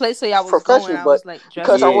especially with the extra place that y'all was going, professional, I but was like, dress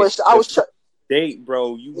because yeah, nice. I the was, first date,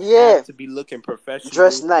 bro, you yeah, have to be looking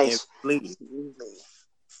dressed professional and nice. fleek.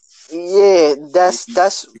 Yeah, that's,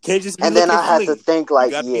 You can't just be and then looking I had to fleek. think You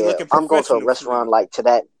like, got to be yeah, looking I'm going to a professional restaurant fleek. like to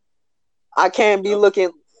that. I can't be Yep.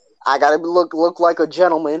 looking. I gotta look like a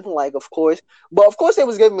gentleman, like of course. But of course, they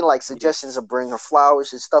was giving me like Yeah. suggestions of bringing her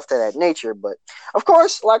flowers and stuff to that nature. But of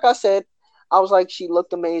course, like I said, I was like, she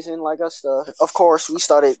looked amazing, like us stuff. Of course, we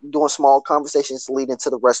started doing small conversations leading to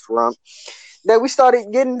the restaurant. Then we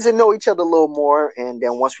started getting to know each other a little more, and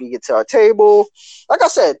then once we get to our table, like I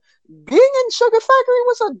said, being in Sugar Factory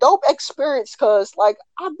was a dope experience because like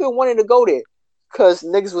I've been wanting to go there because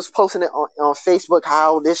niggas was posting it on Facebook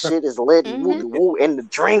how this shit is lit and woo Mm-hmm. woo and the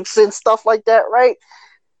drinks and stuff like that, right?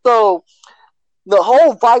 So the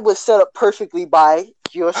whole vibe was set up perfectly by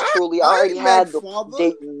yours truly. I I already ain't mad, had the father.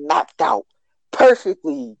 date mapped out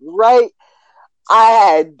perfectly, right? I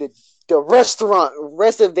had the restaurant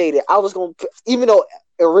reservated. I was gonna, even though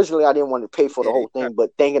originally I didn't want to pay for the Yeah, whole thing, but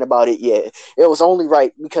thinking about it, yeah, it was only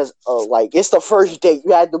right because like it's the first date.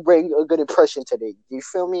 You had to bring a good impression today. You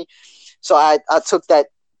feel me? So I took that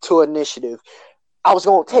to initiative. I was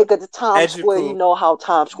gonna take it to Times Square. You magical, know how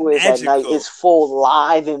Times Square is at night. magical. It's full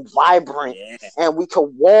live and vibrant, Yeah. and we could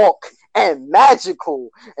walk and magical.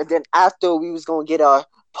 And then after we was gonna get our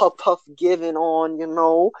puff giving on,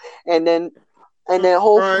 and then Right.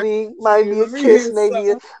 hopefully maybe a Let me kiss, hear maybe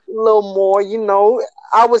a something. little more.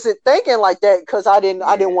 I wasn't thinking like that because I didn't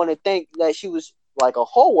Yeah. want to think that she was like a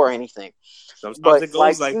hoe or anything. Sometimes But it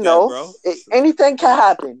goes like that, bro. anything can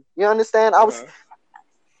happen. You understand? Uh-huh.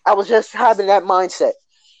 I was just having that mindset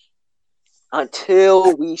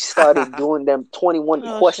until we started doing them 21 Oh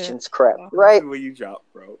shit. questions crap, This is right? where you drop,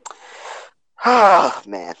 bro. Ah,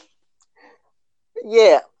 man.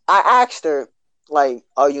 Yeah, I asked her, like,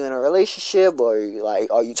 are you in a relationship or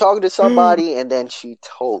are you talking to somebody? And then she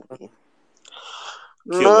told me,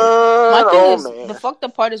 Killer. My thing oh is, the man, fucked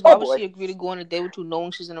up part is, oh why would boy, she agree to go on a date with you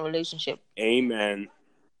knowing she's in a relationship? Amen.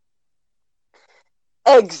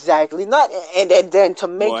 exactly. Not and then to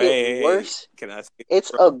Well, make it hey, worse, can I say, it's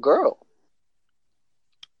a bro? girl.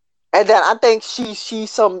 And then I think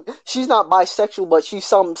she's not bisexual, but she's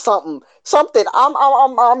something. I'm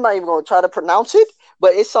not even gonna try to pronounce it,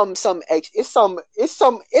 but it's probably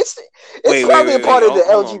a part of the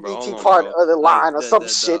Hold on, bro. LGBT part of the Like line or some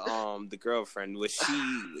shit. the girlfriend, was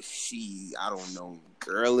she I don't know,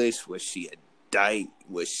 girlish? Was she a dyke?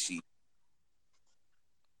 Was she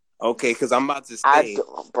okay? Because I'm about to say, I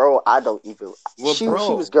don't even. well, She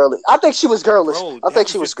was girlish. I think she was girlish. bro, I think that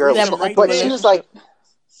she was your was girlish, threesome right but there. she was like.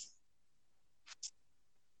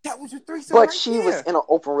 That was your threesome But right she there. was in an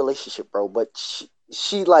open relationship, bro. But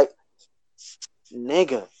she like,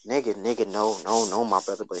 nigga, no, my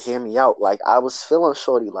brother. But hear me out. Like, I was feeling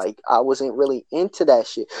shorty. Like, I wasn't really into that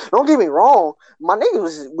shit. Don't get me wrong. My nigga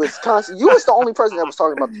was constant. You was the only person that was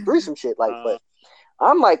talking about the threesome shit. Like, but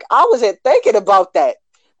I'm like, I wasn't thinking about that.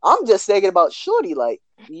 I'm just thinking about shorty. Like,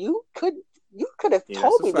 you could have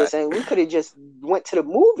told me this, and we could have just went to the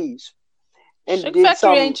movies and Sugar did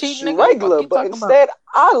Factory ain't something cheap, nigga. regular. But instead,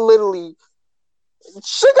 I literally.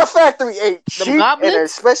 Sugar Factory ain't cheap, and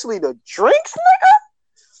especially the drinks, nigga.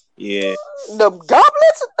 Yeah. The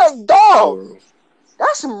goblets, like, dog.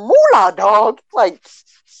 That's moolah, dog. Like,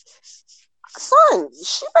 son,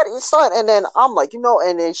 and then I'm like,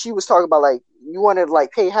 and then she was talking about, like, you want to,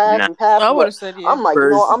 like, pay half and half. I would have said, yeah. I'm like,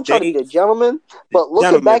 I'm trying to be the gentleman, but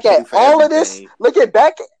looking back at all of this, looking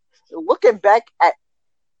back at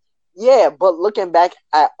but looking back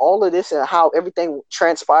at all of this and how everything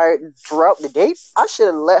transpired throughout the date, I should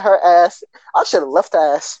have left her ass.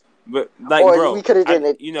 But, like, or bro, we could have done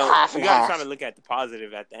it half and half. You gotta try to look at the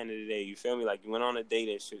positive at the end of the day. You feel me? Like, you went on a date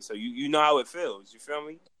and shit, so you know how it feels. You feel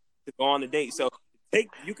me? To go on a date, so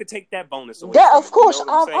you could take that bonus away. Yeah, of course. You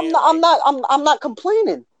know I'm not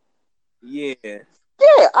complaining. Yeah.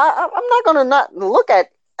 Yeah, I'm not gonna not look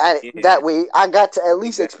at it that way. I got to at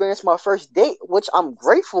least experience my first date, which I'm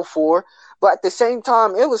grateful for. But at the same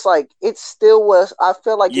time, it was like it still was. I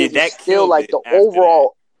feel like it was still like the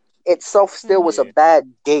overall itself still was a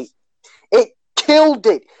bad date. It killed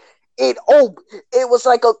it. It was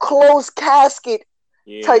like a closed casket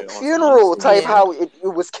type funeral type how it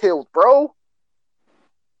was killed, bro.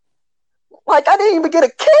 Like, I didn't even get a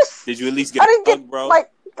kiss. Did you at least get a hug, bro? Like,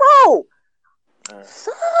 bro.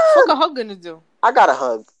 Fuck a hug gonna do? I got a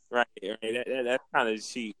hug. Right. That's kind of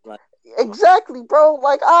cheap. Like, exactly, bro.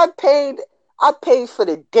 Like, I paid for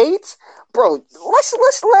the dates, bro.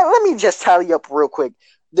 Let me just tally up real quick.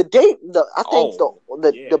 The date, I think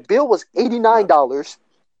the bill was $89.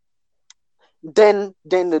 Then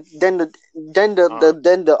the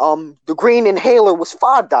green inhaler was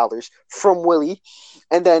 $5 from Willie,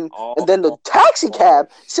 and then the taxi cab,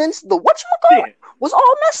 since the whatchamacallit was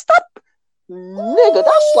all messed up, nigga,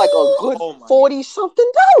 that's like a good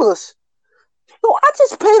 $40-something. So I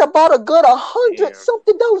just paid about a good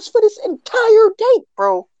 $100-something for this entire date,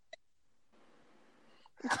 bro.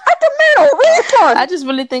 I demand a refund. I just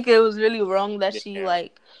really think it was really wrong that she knew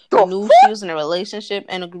she was in a relationship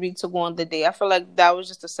and agreed to go on the date. I feel like that was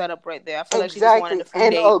just a setup right there. I feel like she just wanted a free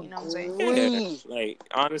date. You know what I'm saying? Yeah. Like,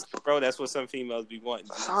 honestly, bro, that's what some females be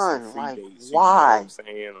wanting. Son, like, dates, why?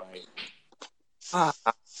 You know what I'm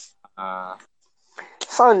saying?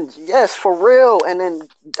 Son, yes, for real. And then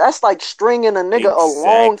that's like stringing a nigga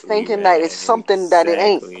along thinking that it's something that it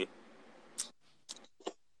ain't.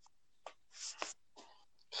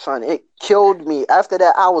 Son, it killed me. After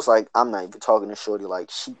that, I was like, I'm not even talking to shorty. Like,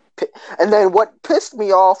 and then what pissed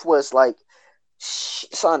me off was, like,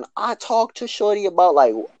 son, I talked to shorty about,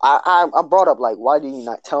 like, I brought up, like, why did you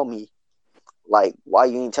not tell me? Like, why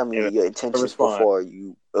you didn't tell me your intentions before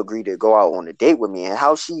you agreed to go out on a date with me? And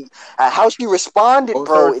how she responded,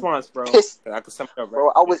 bro. Bro,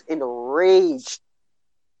 I was enraged.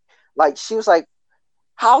 Like, she was like,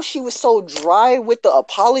 how she was so dry with the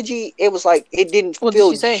apology, it was like it didn't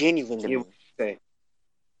feel genuine to me.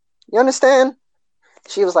 You understand?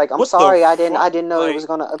 She was like, "I'm sorry, I didn't know it was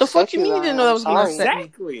gonna upset you." The fuck you mean you didn't know that was gonna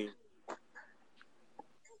upset me?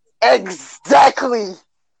 Exactly.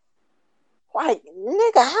 Like,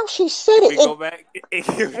 nigga, how she said it? Go back to what I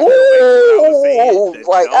was saying.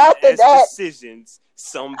 Like, after that, decisions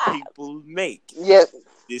some people make. Yeah.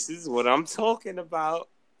 This is what I'm talking about.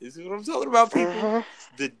 People. Mm-hmm.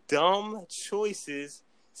 The dumb choices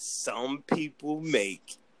some people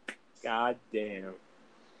make. God damn.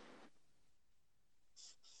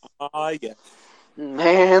 Oh, yeah.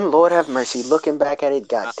 Man, Lord have mercy. Looking back at it,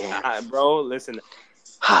 goddamn. Bro, listen.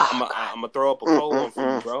 I'm going to throw up a cold one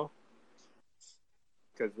for you, bro.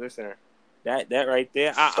 Because, listen, that right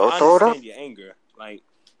there, I understand your anger. Like,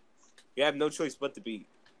 you have no choice but to be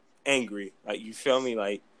angry. Like, you feel me?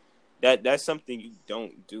 Like, that's something you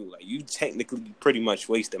don't do. Like, you technically pretty much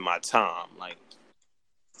wasted my time. Like,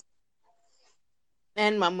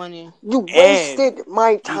 And my money. You And wasted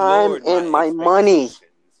my you time lowered my and my money.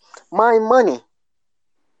 expectations. My money.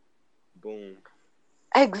 Boom.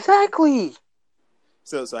 Exactly.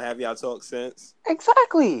 So have y'all talked since?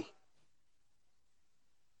 Exactly.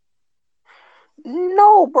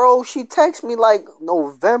 No, bro. She texted me like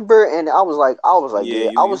November, and I was like, Yeah, yeah. you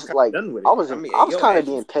kind of done with it. I mean, I was yo, kind of as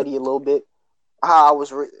you being should. petty a little bit. How I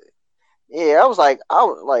was, yeah. I was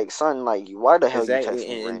like, son, like, why the hell you Exactly, text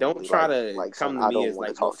me and don't randomly? try to Son, come to I me don't as want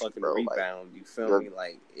to like no talk to you, fucking bro. Like, rebound. You feel you're me?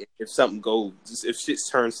 Like if something goes, if shit's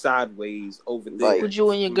turned sideways over like, there, Would you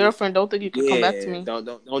you and your feel me? girlfriend don't think you could come back to Yeah, me?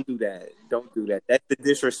 don't do that. Don't do that. That's the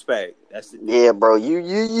disrespect. That's the yeah, bro. You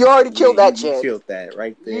already yeah. killed that You chance. killed that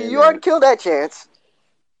right there and You already then. killed that chance.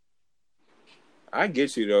 I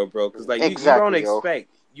get you though, bro, because like you don't Exactly, yo. expect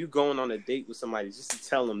you going on a date with somebody just to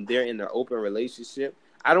tell them they're in an open relationship.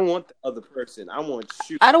 I don't want the other person. I want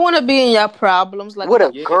you. I don't want to be in your problems. Like, With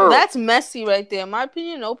a Yeah, girl. that's messy right there. In my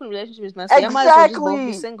opinion, an open relationship is messy. I might as well just both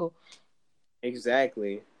be Exactly. single.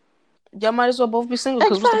 exactly. Y'all might as well both be single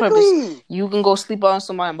because what's the purpose? Exactly. You can go sleep on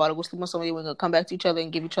somebody, I'm about to go sleep on somebody. We're gonna come back to each other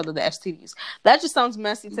and give each other the STDs. That just sounds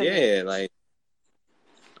messy to me. Yeah, like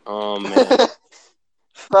oh man,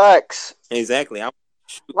 Facts. exactly.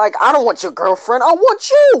 Like, I don't want your girlfriend. I want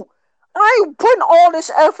you. I ain't putting all this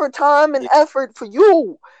effort, time, and Yeah, effort for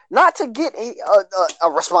you, not to get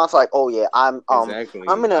a response like, "Oh yeah, I'm exactly.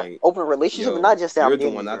 in an Like open relationship," and yo, not just that you're I'm the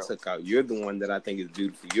dating one a I girl. took out. You're the one that I think is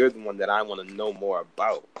beautiful. You're the one that I want to know more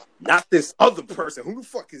about. Not this other person. Who the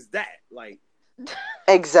fuck is that? Like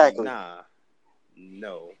Exactly. nah,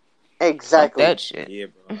 no. Fuck Exactly. that shit. Yeah,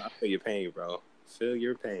 bro. I feel your pain, bro. Feel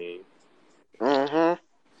your pain. Mhm.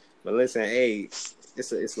 But listen, hey,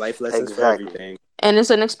 it's life lessons for Exactly. everything. And it's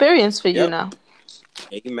an experience for you Yep. now.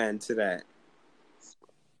 Amen to that.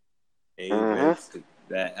 Amen Mhm. to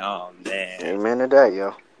that. Oh man, Amen to that,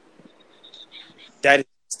 yo. that is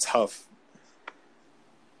tough.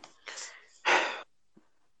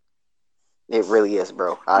 It really is,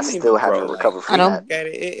 bro. I I mean, still but haven't bro, like recovered I from when you that. don't. look at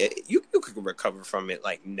it, you could recover from it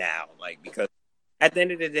like now, like because at the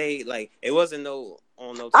end of the day, like it wasn't no I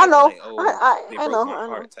type of know. like oh they I broke know. my I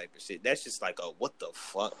know. heart type of shit. That's just like a what the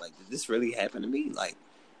fuck? Like did this really happen to me? Like,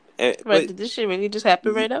 Right? but Did this shit really just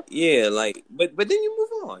happen right now? yeah, like but then you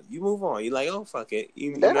move on. You move on. You're like oh fuck it.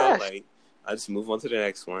 You Dead know ass. like I just move on to the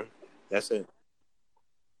next one. That's it.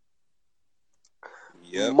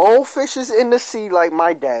 Yep. More fishes in the sea, like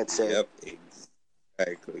my dad said. Yep.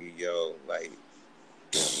 Exactly. Yo, like.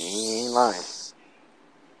 He ain't lying.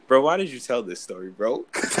 Bro, why did you tell this story, bro?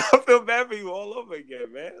 I feel bad for you all over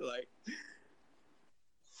again, man. Like,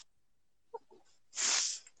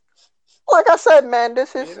 Like I said, man, yeah,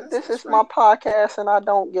 this that's is my right. podcast, and I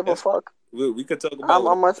don't give a That's fuck. we could talk about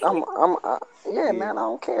Yeah, yeah. man, I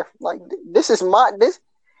don't care. Like this is my this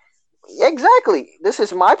exactly. This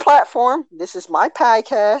is my platform. This is my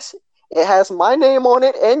podcast. It has my name on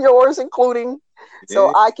it and yours, including, so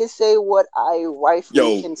Yeah. I can say what I rightfully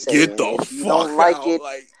Yo, can say. get And the if you don't fuck like out. it,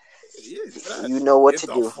 Like, yeah, that. you know what Get to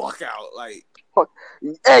the do. fuck out. Like,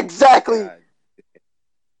 Exactly. God.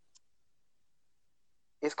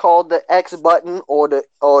 It's called the X button or the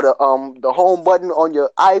home button on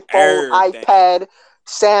your iPhone, Everything. iPad,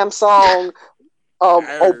 Samsung,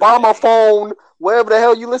 Obama Everything. phone, wherever the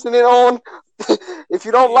hell you listening on. If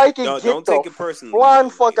you don't Yeah. like it, Don't get the take it personally flying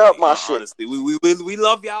though. fuck up my shit. Honestly, we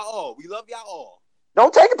love y'all all. We love y'all all.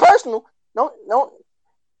 Don't take it personal. Don't.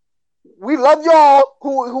 We love y'all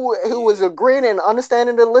who Yeah. is agreeing and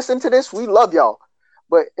understanding to listen to this. We love y'all.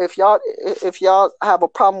 But if y'all have a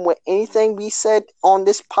problem with anything we said on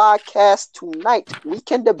this podcast tonight, we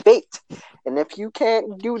can debate. And if you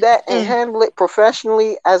can't do that and Mm. handle it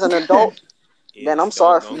professionally as an adult, Yeah, then I'm like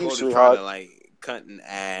sorry for don't you, go to try sweetheart. to like cutting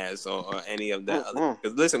ass or any of that other. Mm-mm.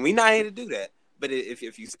 Because listen, we not here to do that. But if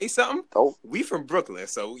you say something, Oh, we from Brooklyn,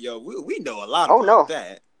 so yo, we know a lot oh about no.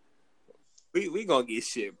 that. We gonna get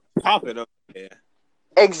shit popping up there.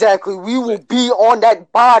 Exactly. We will But be on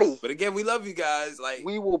that body. but again, we love you guys. Like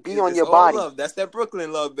We will be on it's your all body. love. That's that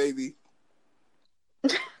Brooklyn love, baby.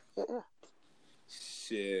 Yeah.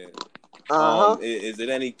 Shit. Uh-huh. Is it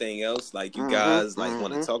anything else like you Mm-hmm. guys like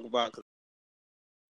want to Mm-hmm. talk about?